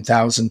 like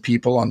 10,000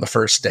 people on the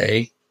first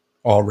day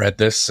all read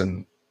this,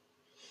 and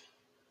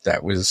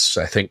that was,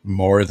 I think,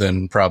 more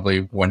than probably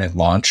when it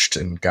launched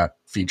and got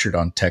featured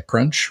on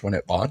TechCrunch when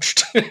it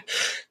launched.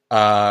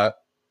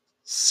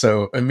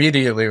 So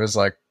immediately it was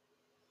like,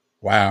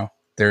 wow,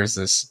 there's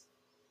this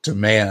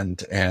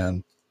demand.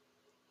 And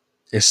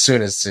as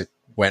soon as it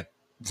went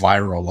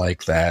viral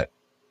like that,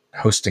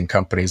 hosting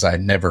companies I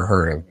never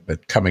heard of,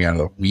 but coming out of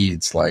the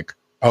weeds, like,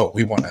 oh,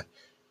 we want to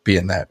be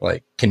in that.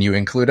 Like, can you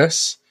include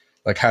us?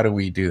 Like, how do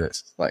we do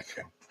this? Like,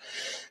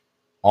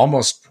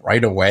 almost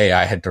right away,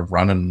 I had to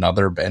run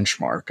another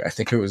benchmark. I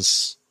think it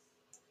was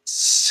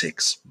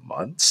 6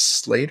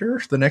 months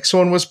later, the next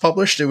one was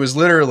published. It was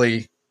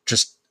literally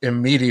just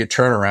immediate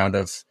turnaround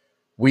of,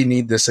 we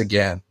need this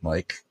again.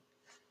 Like,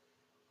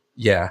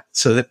 yeah.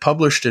 So they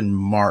published in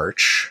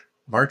March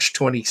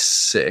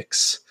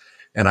 26,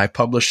 and I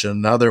published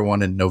another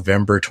one in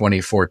November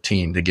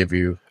 2014 to give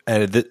you.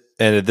 And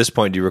at this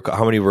point, do you recall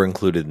how many were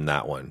included in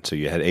that one? So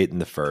you had 8 in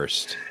the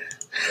first.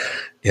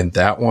 In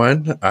that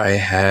one, I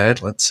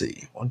had, let's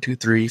see, 1, 2,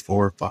 3,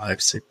 4,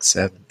 5, 6,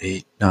 7,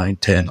 8, 9,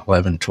 10,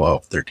 11,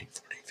 12, 13,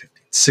 14, 15,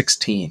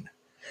 16.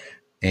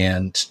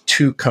 And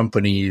 2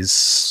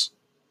 companies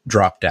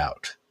dropped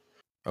out.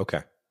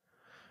 Okay.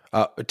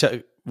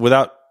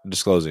 Without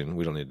disclosing,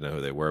 we don't need to know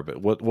who they were,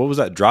 but what was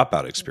that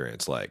dropout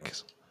experience like?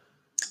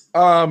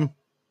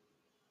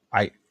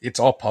 It's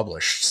all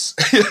published.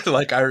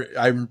 Like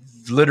I'm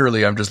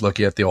just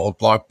looking at the old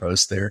blog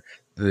post there.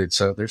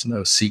 So there's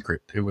no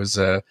secret. It was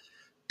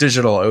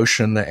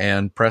DigitalOcean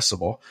and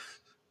Pressable.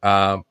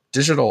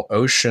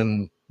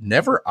 DigitalOcean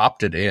never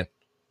opted in.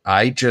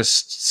 I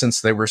just,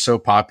 since they were so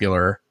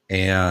popular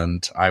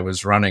and I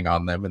was running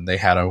on them and they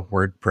had a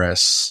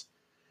WordPress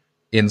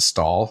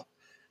install,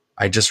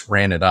 I just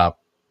ran it up,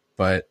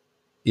 but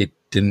it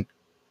didn't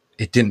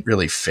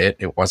really fit.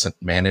 It wasn't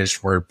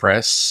managed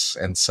WordPress.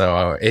 And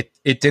so it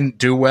didn't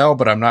do well,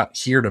 but I'm not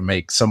here to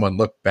make someone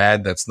look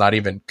bad that's not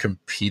even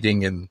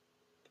competing in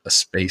a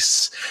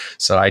space.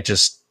 So I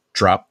just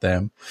dropped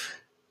them.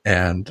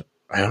 And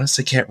I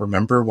honestly can't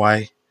remember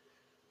why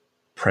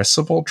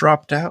Pressable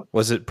dropped out.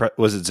 Was it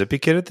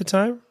ZippyKit at the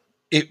time?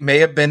 It may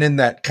have been in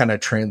that kind of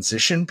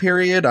transition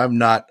period.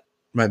 My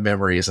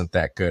memory isn't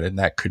that good. And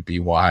that could be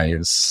why.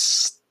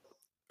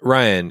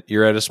 Ryan,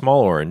 you're at a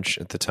Small Orange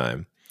at the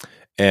time.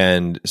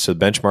 And so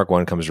Benchmark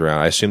 1 comes around.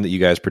 I assume that you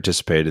guys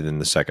participated in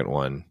the second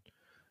one.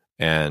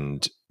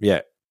 And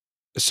yeah.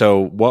 So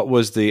what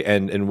was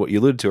and what you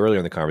alluded to earlier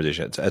in the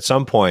conversation, at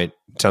some point,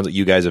 it sounds like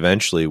you guys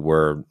eventually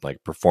were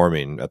like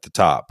performing at the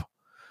top.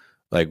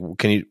 Like,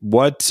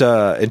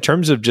 in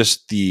terms of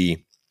just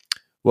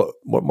what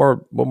more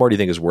do you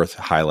think is worth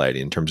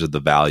highlighting in terms of the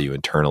value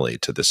internally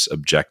to this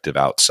objective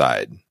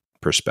outside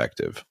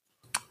perspective?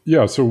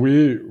 Yeah. So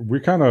we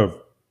kind of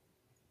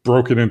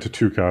broke it into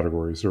 2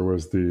 categories. There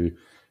was the,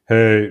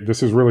 hey,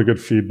 this is really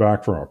good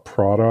feedback from a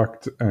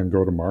product and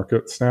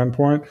go-to-market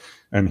standpoint,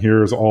 and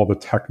here's all the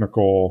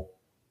technical,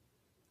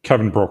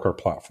 Kevin broke our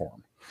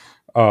platform.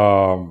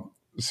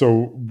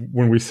 So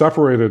when we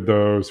separated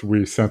those,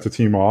 we sent a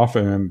team off,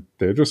 and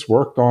they just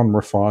worked on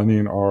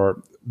refining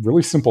our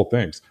really simple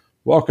things.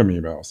 Welcome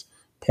emails,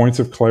 points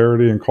of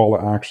clarity and call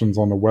to actions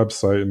on the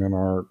website and in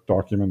our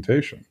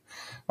documentation,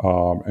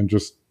 and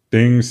just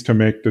things to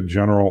make the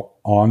general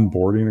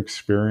onboarding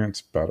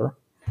experience better.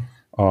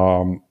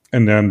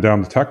 And then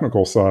down the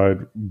technical side,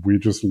 we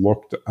just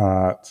looked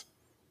at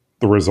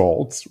the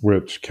results,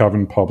 which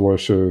Kevin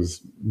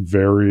publishes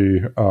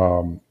very,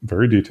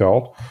 very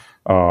detailed.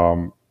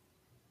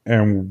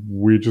 And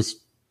we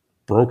just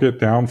broke it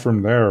down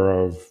from there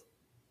of,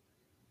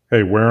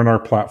 hey, where in our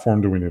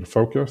platform do we need to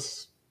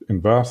focus,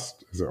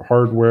 invest? Is it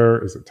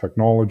hardware? Is it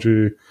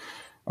technology,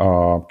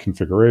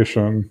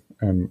 configuration?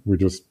 And we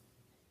just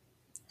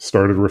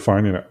started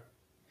refining it.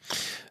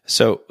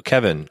 So,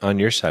 Kevin, on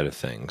your side of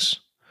things,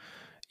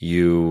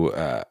 you're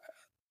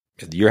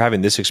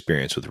having this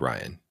experience with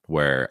Ryan,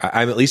 where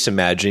I'm at least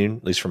imagining,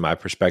 at least from my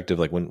perspective,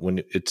 like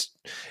when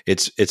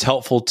it's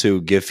helpful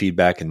to give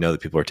feedback and know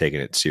that people are taking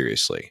it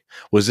seriously.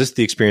 Was this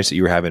the experience that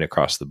you were having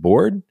across the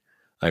board?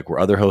 Like, were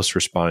other hosts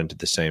responding to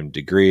the same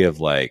degree of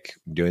like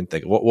doing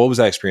things? What was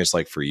that experience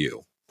like for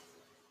you?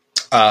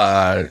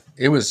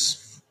 It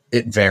was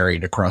it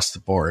varied across the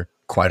board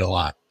quite a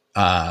lot.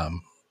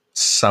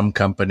 Some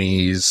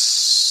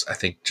companies, I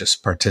think,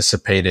 just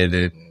participated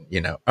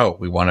in, oh,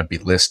 we want to be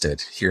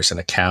listed. Here's an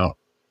account.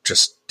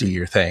 Just do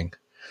your thing.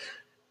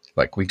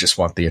 Like, we just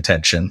want the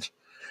attention.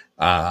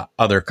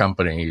 Other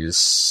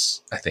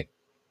companies, I think,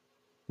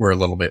 were a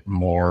little bit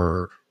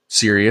more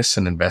serious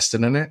and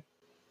invested in it.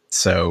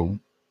 So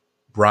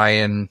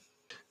Ryan,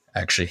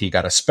 actually, he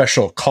got a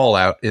special call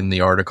out in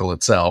the article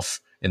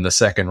itself in the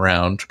second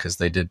round because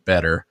they did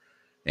better.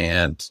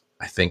 And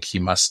I think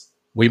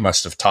we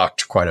must have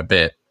talked quite a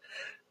bit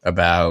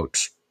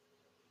about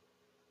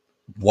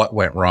what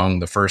went wrong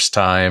the first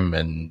time.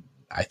 And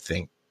I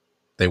think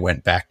they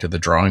went back to the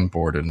drawing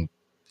board and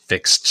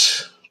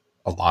fixed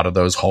a lot of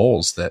those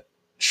holes that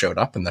showed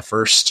up in the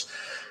first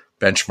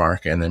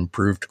benchmark and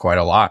improved quite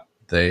a lot.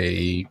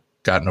 They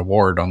got an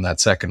award on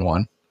that second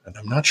one. And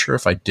I'm not sure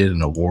if I did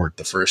an award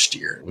the first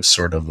year. It was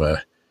sort of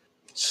a,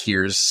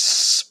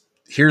 here's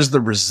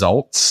the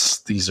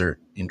results. These are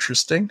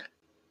interesting.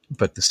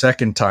 But the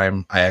second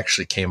time I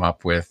actually came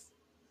up with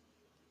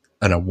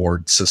an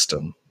award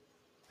system.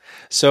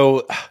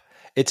 So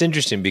it's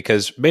interesting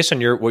because based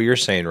on what you're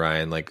saying,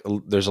 Ryan, like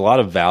there's a lot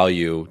of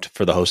value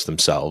for the hosts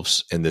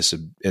themselves in this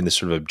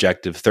sort of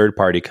objective third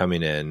party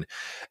coming in.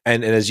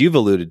 And as you've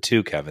alluded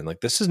to, Kevin,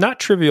 like this is not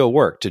trivial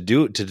work to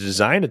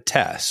design a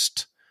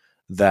test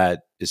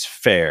that is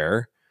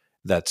fair,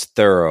 that's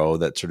thorough,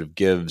 that sort of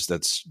gives,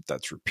 that's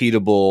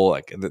repeatable.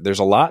 Like there's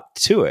a lot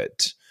to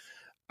it.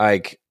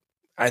 Like,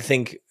 I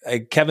think,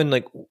 Kevin,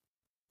 like,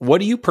 what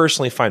do you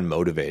personally find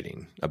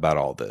motivating about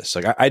all this?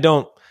 Like, I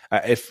don't,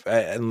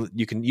 and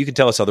you can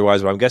tell us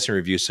otherwise, but I'm guessing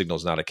Review Signal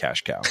is not a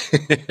cash cow.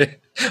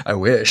 I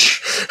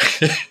wish.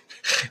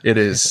 It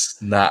is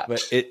not.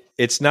 But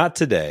it's not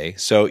today.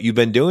 So you've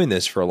been doing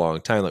this for a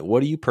long time. Like,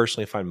 what do you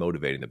personally find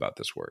motivating about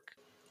this work?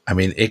 I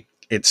mean,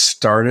 it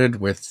started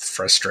with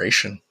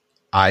frustration.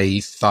 I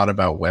thought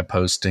about web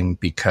hosting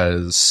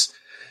because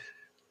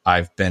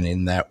I've been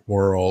in that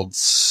world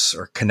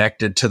or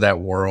connected to that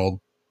world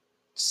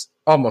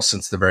almost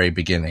since the very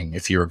beginning.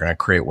 If you were going to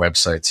create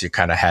websites, you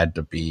kind of had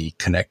to be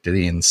connected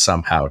in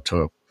somehow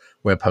to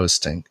web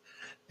hosting.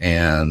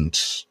 And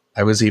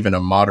I was even a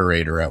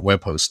moderator at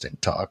Web Hosting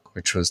Talk,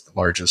 which was the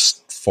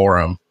largest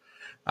forum.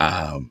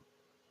 I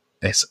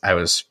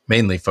was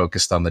mainly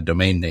focused on the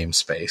domain name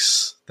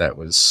space. That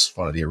was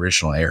one of the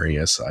original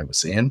areas I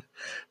was in.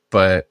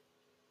 But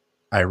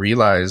I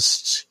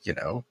realized,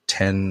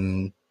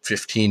 10,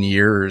 15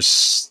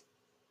 years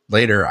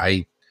later,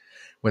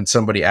 when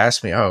somebody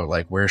asked me, oh,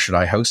 like, where should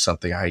I host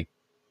something?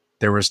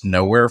 There was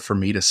nowhere for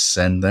me to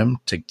send them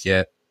to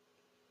get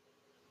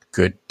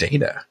good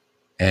data.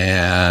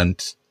 And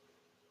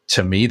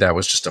to me, that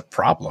was just a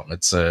problem.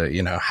 It's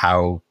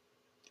how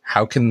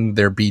can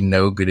there be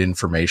no good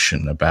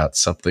information about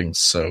something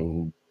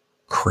so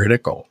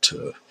critical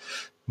to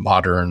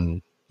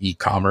modern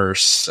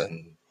e-commerce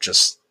and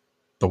just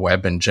the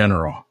web in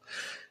general?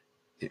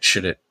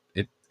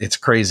 It's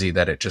crazy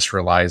that it just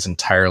relies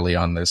entirely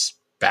on this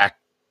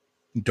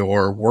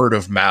backdoor word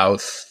of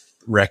mouth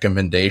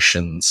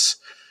recommendations,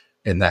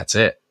 and that's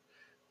it.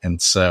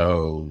 And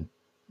so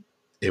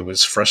it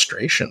was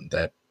frustration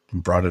that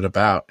brought it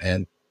about.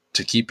 And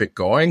to keep it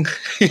going,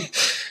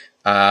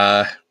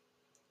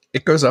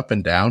 it goes up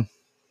and down.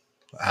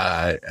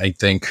 I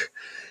think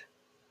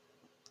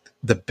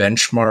the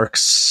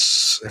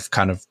benchmarks have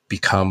kind of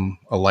become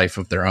a life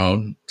of their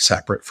own,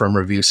 separate from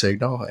Review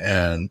Signal.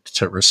 And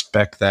to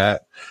respect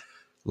that,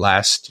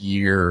 last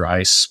year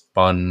I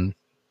spun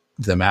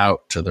them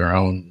out to their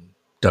own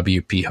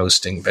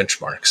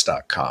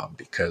WPHostingBenchmarks.com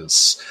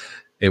because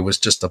it was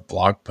just a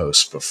blog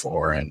post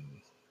before, and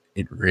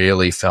it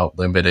really felt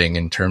limiting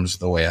in terms of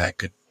the way I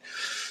could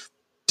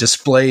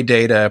display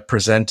data,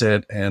 present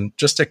it, and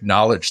just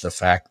acknowledge the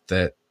fact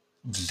that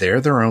they're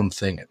their own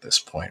thing at this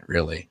point,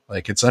 really.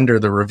 Like, it's under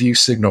the Review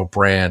Signal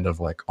brand of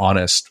like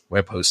honest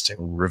web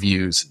hosting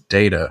reviews and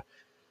data,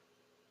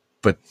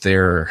 but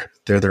they're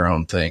their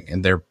own thing,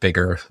 and they're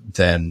bigger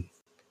than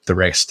the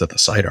rest of the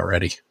site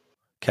already.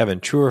 Kevin,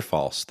 true or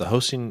false? The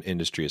hosting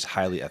industry is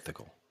highly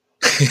ethical.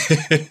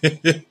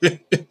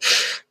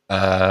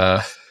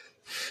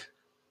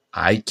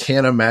 I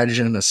can't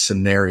imagine a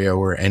scenario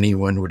where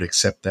anyone would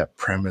accept that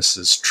premise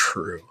as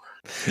true.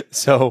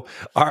 So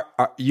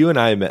you and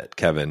I met,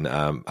 Kevin.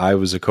 I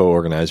was a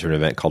co-organizer of an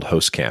event called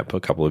Host Camp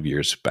a couple of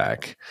years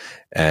back,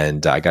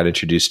 and I got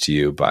introduced to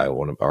you by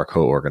one of our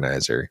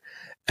co-organizer.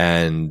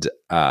 And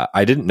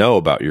I didn't know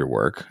about your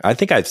work. I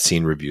think I'd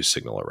seen Review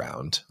Signal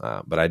around,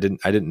 but I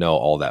didn't know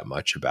all that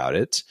much about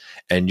it.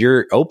 And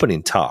your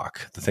opening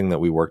talk, the thing that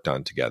we worked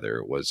on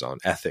together, was on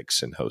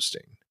ethics in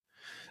hosting.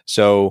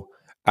 So,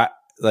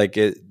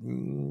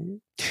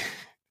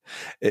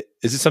 is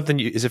it something?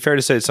 Is it fair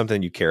to say it's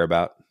something you care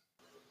about?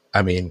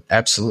 I mean,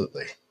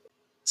 absolutely.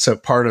 So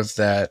part of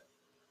that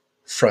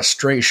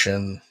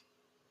frustration,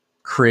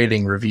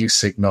 creating Review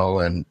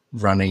Signal and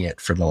running it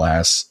for the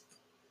last,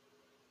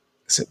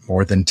 is it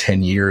more than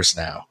 10 years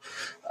now?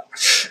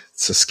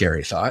 It's a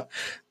scary thought.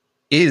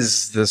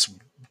 Is this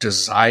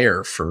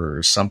desire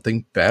for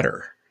something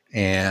better?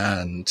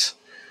 And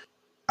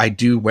I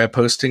do web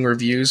hosting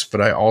reviews,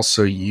 but I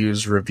also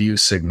use Review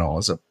Signal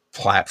as a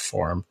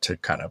platform to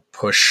kind of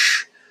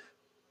push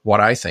what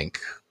I think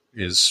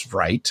is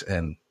right.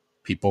 And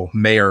people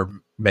may or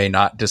may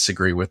not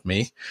disagree with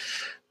me,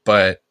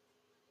 but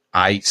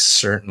I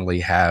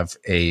certainly have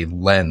a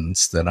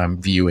lens that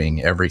I'm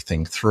viewing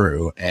everything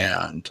through,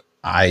 and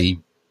I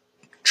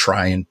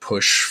try and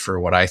push for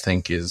what I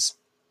think is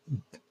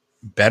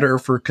better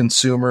for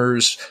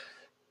consumers,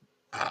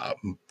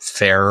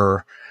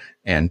 fairer,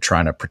 and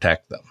trying to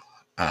protect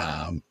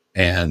them.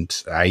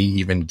 And I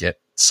even get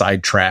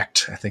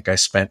sidetracked. I think I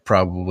spent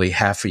probably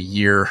half a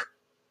year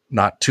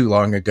not too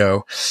long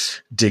ago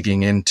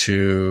digging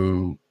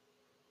into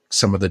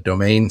some of the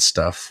domain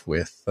stuff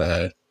with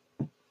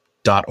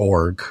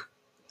 .org.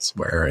 It's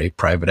where a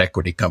private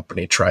equity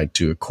company tried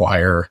to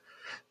acquire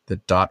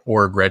the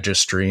 .org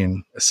registry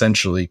and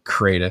essentially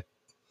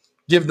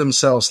give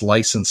themselves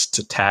license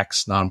to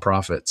tax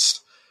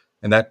nonprofits.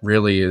 And that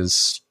really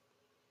is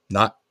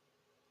not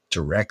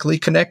directly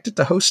connected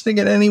to hosting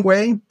in any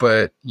way,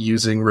 but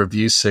using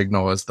Review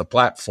Signal as the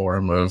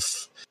platform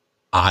of,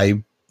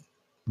 I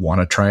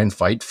want to try and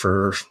fight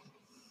for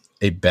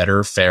a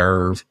better,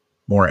 fairer,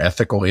 more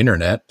ethical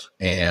internet.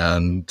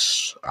 And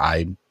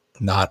I'm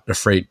not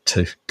afraid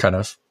to kind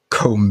of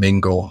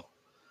commingle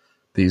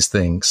these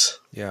things.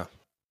 Yeah.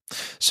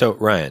 So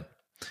Ryan,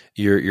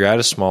 you're at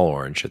a Small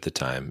Orange at the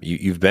time.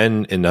 You've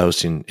been in the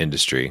hosting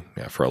industry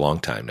for a long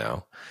time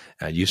now.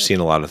 You've seen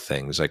a lot of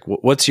things. Like,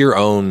 what's your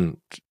own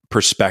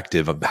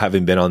perspective of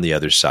having been on the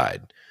other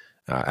side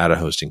at a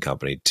hosting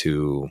company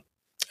to,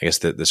 I guess,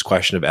 this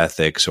question of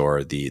ethics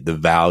or the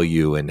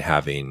value in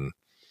having,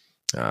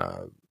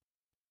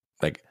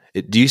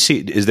 do you see,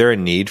 is there a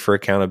need for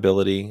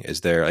accountability?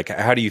 Is there, like,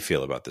 how do you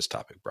feel about this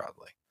topic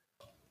broadly?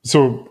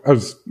 So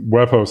as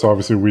web hosts,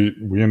 obviously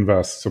we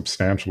invest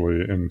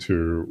substantially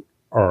into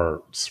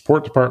our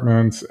support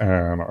departments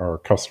and our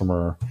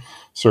customer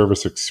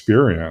service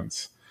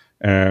experience.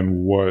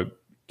 And what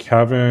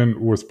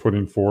Kevin was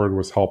putting forward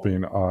was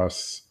helping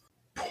us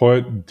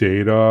put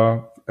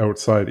data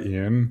outside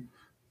in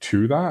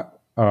to that.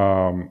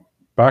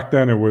 Back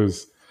then it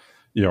was,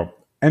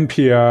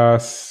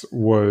 NPS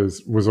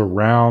was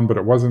around, but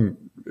it wasn't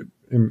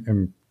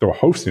in the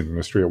hosting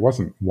industry. It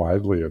wasn't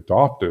widely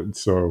adopted.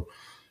 So,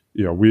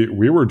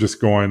 we were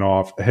just going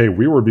off, hey,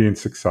 we were being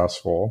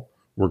successful.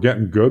 We're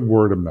getting good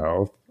word of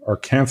mouth. Our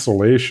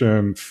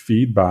cancellation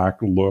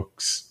feedback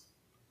looks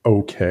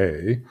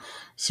okay.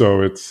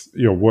 So it's,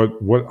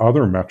 what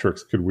other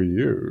metrics could we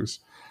use?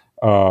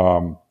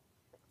 And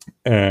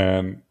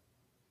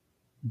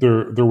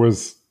there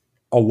was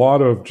a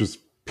lot of just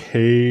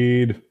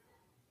paid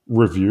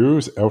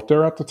reviews out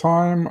there at the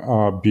time,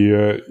 be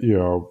it,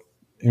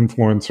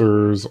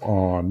 influencers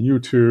on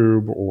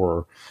YouTube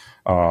or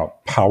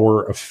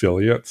power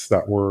affiliates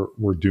that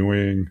were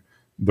doing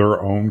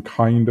their own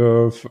kind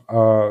of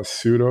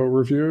pseudo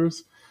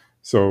reviews.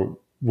 So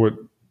what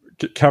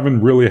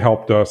Kevin really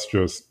helped us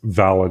just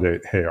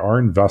validate, hey, our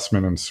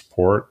investment in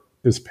support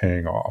is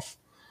paying off,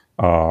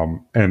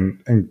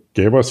 and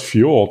gave us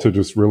fuel to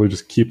just really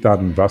just keep that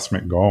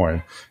investment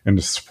going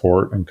into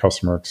support and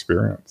customer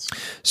experience.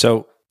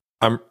 So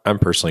I'm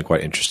personally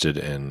quite interested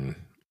in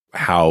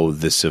how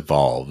this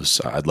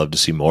evolves. I'd love to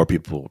see more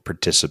people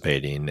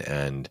participating,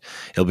 and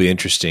it'll be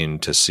interesting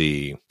to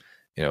see,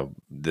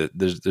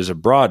 there's a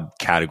broad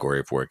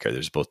category of work here.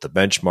 There's both the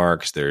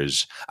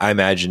benchmarks. I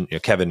imagine,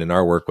 Kevin, in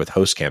our work with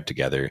HostCamp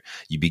together,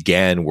 you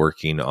began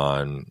working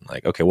on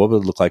like, okay, what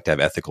would it look like to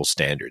have ethical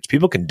standards?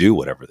 People can do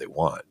whatever they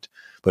want,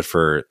 but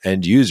for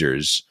end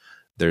users,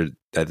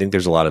 I think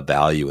there's a lot of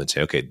value in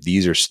saying, okay,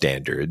 these are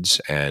standards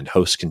and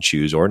hosts can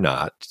choose or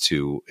not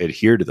to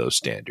adhere to those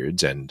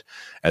standards. And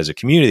as a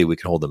community, we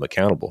can hold them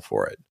accountable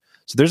for it.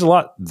 So there's a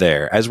lot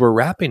there. As we're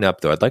wrapping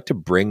up, though, I'd like to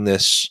bring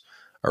this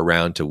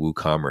around to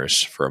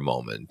WooCommerce for a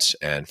moment.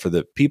 And for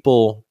the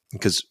people,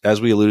 because as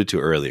we alluded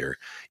to earlier,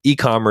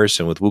 e-commerce,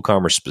 and with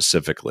WooCommerce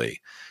specifically,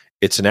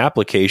 it's an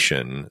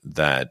application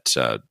that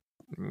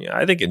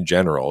I think in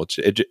general,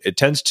 it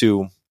tends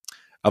to,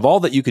 of all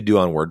that you could do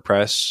on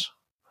WordPress,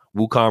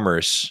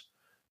 WooCommerce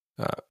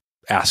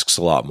asks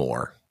a lot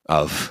more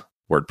of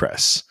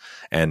WordPress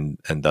and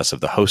thus of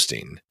the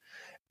hosting.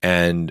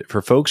 And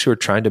for folks who are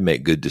trying to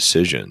make good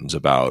decisions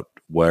about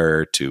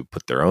where to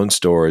put their own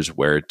stores,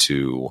 where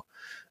to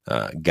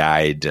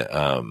guide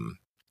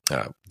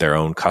their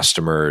own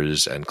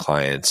customers and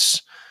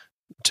clients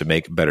to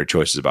make better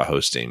choices about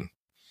hosting,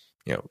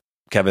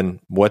 Kevin,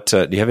 what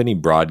do you have any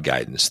broad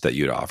guidance that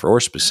you'd offer,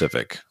 or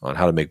specific, on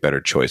how to make better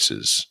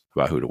choices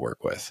about who to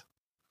work with?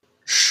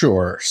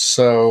 Sure.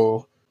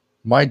 So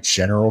my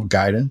general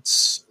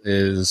guidance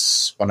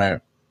is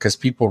because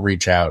people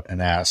reach out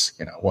and ask,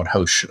 what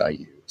host should I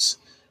use?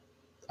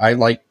 I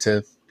like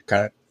to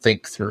kind of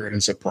think through it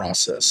as a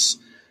process.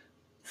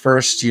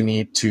 First, you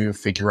need to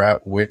figure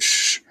out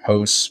which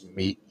hosts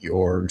meet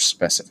your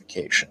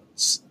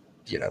specifications.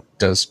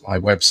 Does my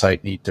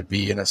website need to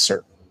be in a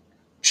certain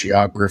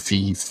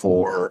geography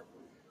for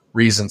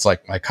reasons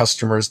like my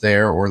customer's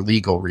there or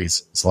legal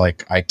reasons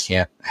like I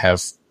can't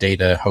have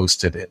data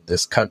hosted in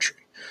this country.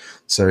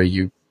 So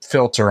you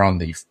filter on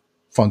the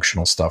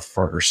functional stuff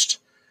first.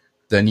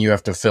 Then you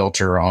have to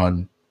filter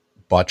on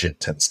budget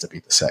tends to be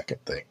the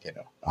second thing.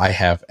 I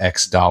have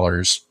X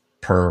dollars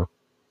per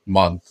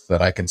month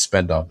that I can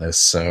spend on this.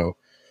 So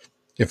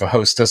if a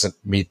host doesn't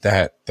meet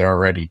that, they're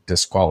already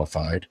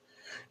disqualified.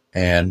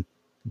 And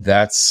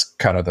that's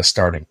kind of the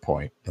starting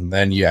point. And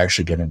then you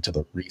actually get into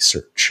the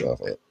research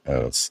of it.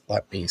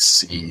 Let me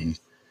see,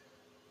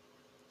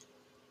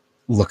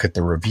 look at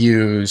the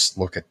reviews,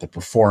 look at the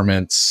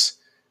performance.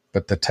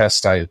 But the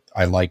test I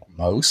like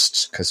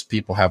most, because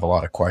people have a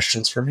lot of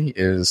questions for me,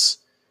 is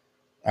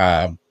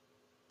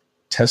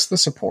test the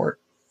support.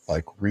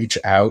 Like, reach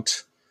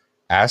out,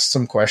 ask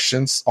some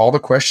questions. All the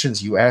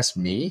questions you ask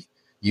me,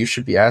 you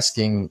should be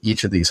asking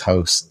each of these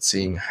hosts and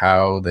seeing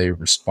how they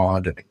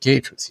respond and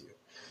engage with you.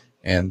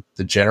 And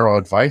the general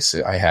advice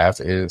I have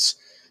is,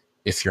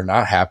 if you're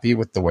not happy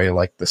with the way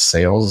like the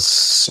sales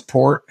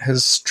support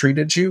has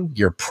treated you,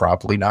 you're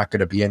probably not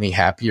going to be any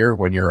happier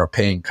when you're a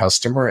paying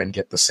customer and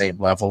get the same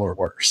level or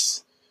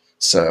worse.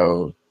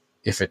 So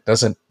if it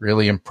doesn't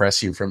really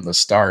impress you from the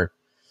start,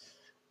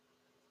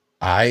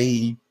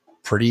 I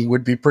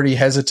would be pretty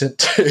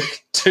hesitant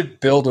to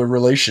build a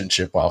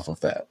relationship off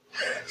of that.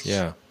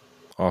 Yeah.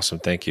 Awesome.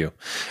 Thank you.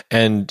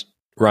 And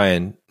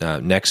Ryan,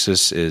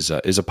 Nexus is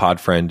a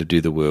pod friend to Do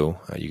the Woo.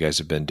 You guys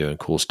have been doing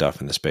cool stuff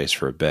in the space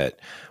for a bit.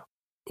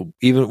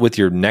 Even with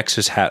your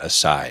Nexus hat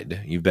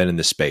aside, you've been in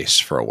the space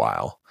for a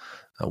while.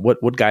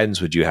 What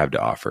guidance would you have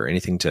to offer?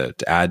 Anything to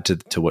add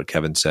to what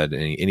Kevin said?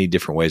 Any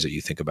different ways that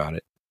you think about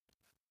it?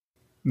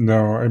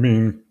 No, I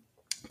mean,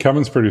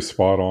 Kevin's pretty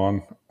spot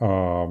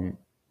on.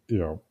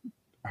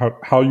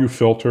 How you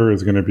filter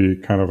is going to be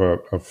kind of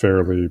a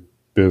fairly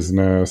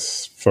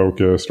business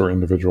focused or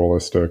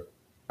individualistic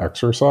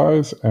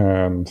exercise,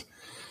 and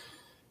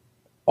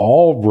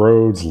all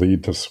roads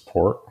lead to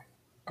support.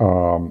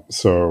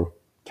 So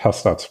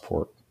test that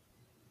support,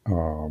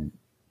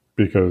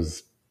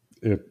 because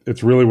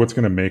it's really what's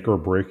going to make or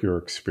break your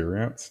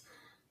experience.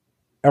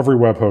 Every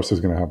web host is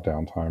going to have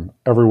downtime.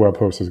 Every web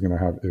host is going to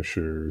have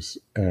issues,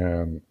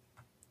 and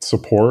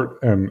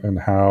support and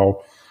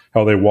how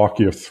they walk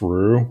you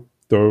through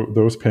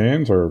those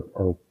pains are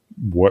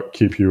what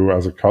keep you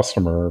as a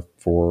customer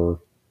for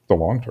the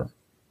long term.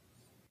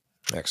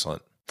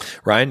 Excellent.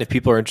 Ryan, if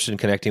people are interested in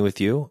connecting with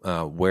you,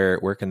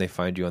 where can they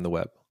find you on the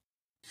web?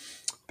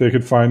 They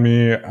could find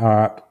me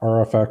at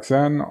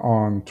RFXN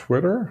on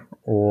Twitter,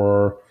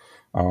 or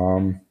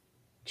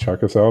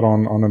check us out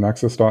on the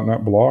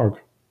Nexus.net blog.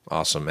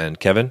 Awesome. And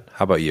Kevin,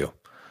 how about you?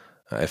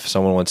 If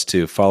someone wants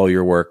to follow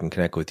your work and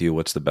connect with you,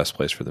 what's the best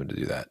place for them to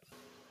do that?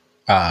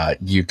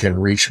 You can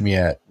reach me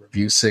at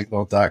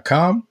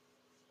reviewsignal.com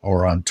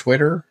or on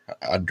Twitter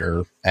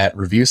under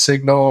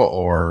 @reviewsignal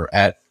or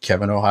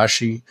 @Kevin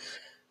Ohashi,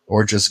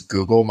 or just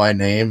Google my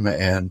name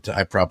and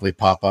I probably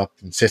pop up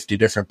in 50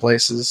 different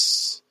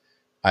places.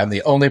 I'm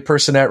the only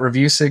person at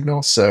Review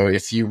Signal, so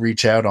if you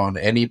reach out on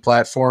any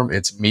platform,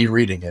 it's me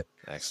reading it.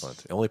 Excellent.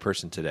 The only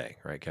person today,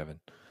 right, Kevin?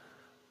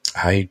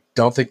 I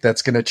don't think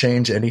that's going to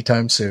change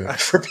anytime soon,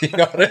 for being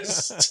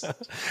honest.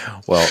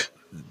 Well,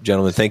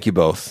 gentlemen, thank you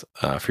both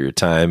for your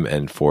time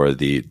and for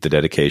the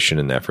dedication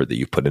and effort that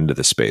you've put into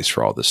the space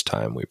for all this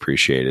time. We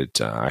appreciate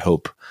it. I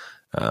hope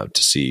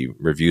to see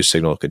Review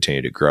Signal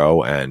continue to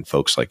grow, and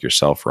folks like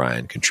yourself,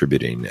 Ryan,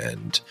 contributing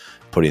and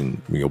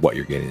putting what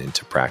you're getting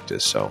into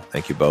practice. So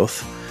thank you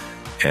both.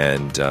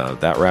 And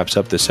that wraps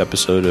up this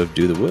episode of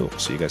Do the Woo.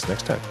 See you guys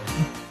next time.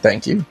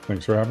 Thank you.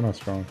 Thanks for having us,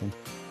 Jonathan.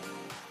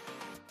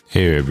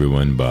 Hey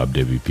everyone, Bob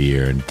WP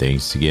here, and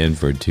thanks again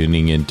for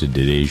tuning in to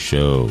today's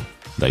show.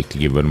 I'd like to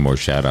give one more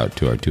shout out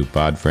to our two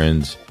pod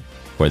friends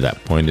for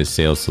that point of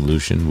sale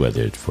solution,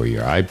 whether it's for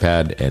your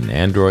iPad and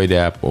Android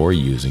app or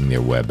using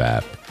their web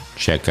app.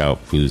 Check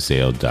out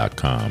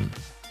FooSale.com.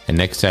 And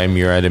next time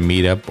you're at a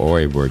meetup or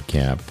a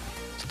WordCamp,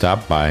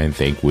 stop by and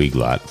thank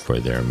Weglot for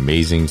their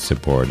amazing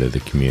support of the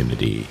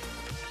community.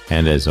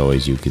 And as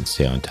always, you can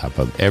stay on top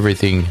of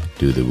everything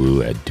Do the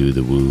Woo at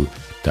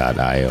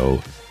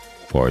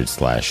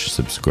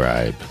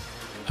dothewoo.io/subscribe.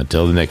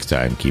 Until the next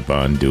time, keep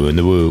on doing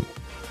the woo.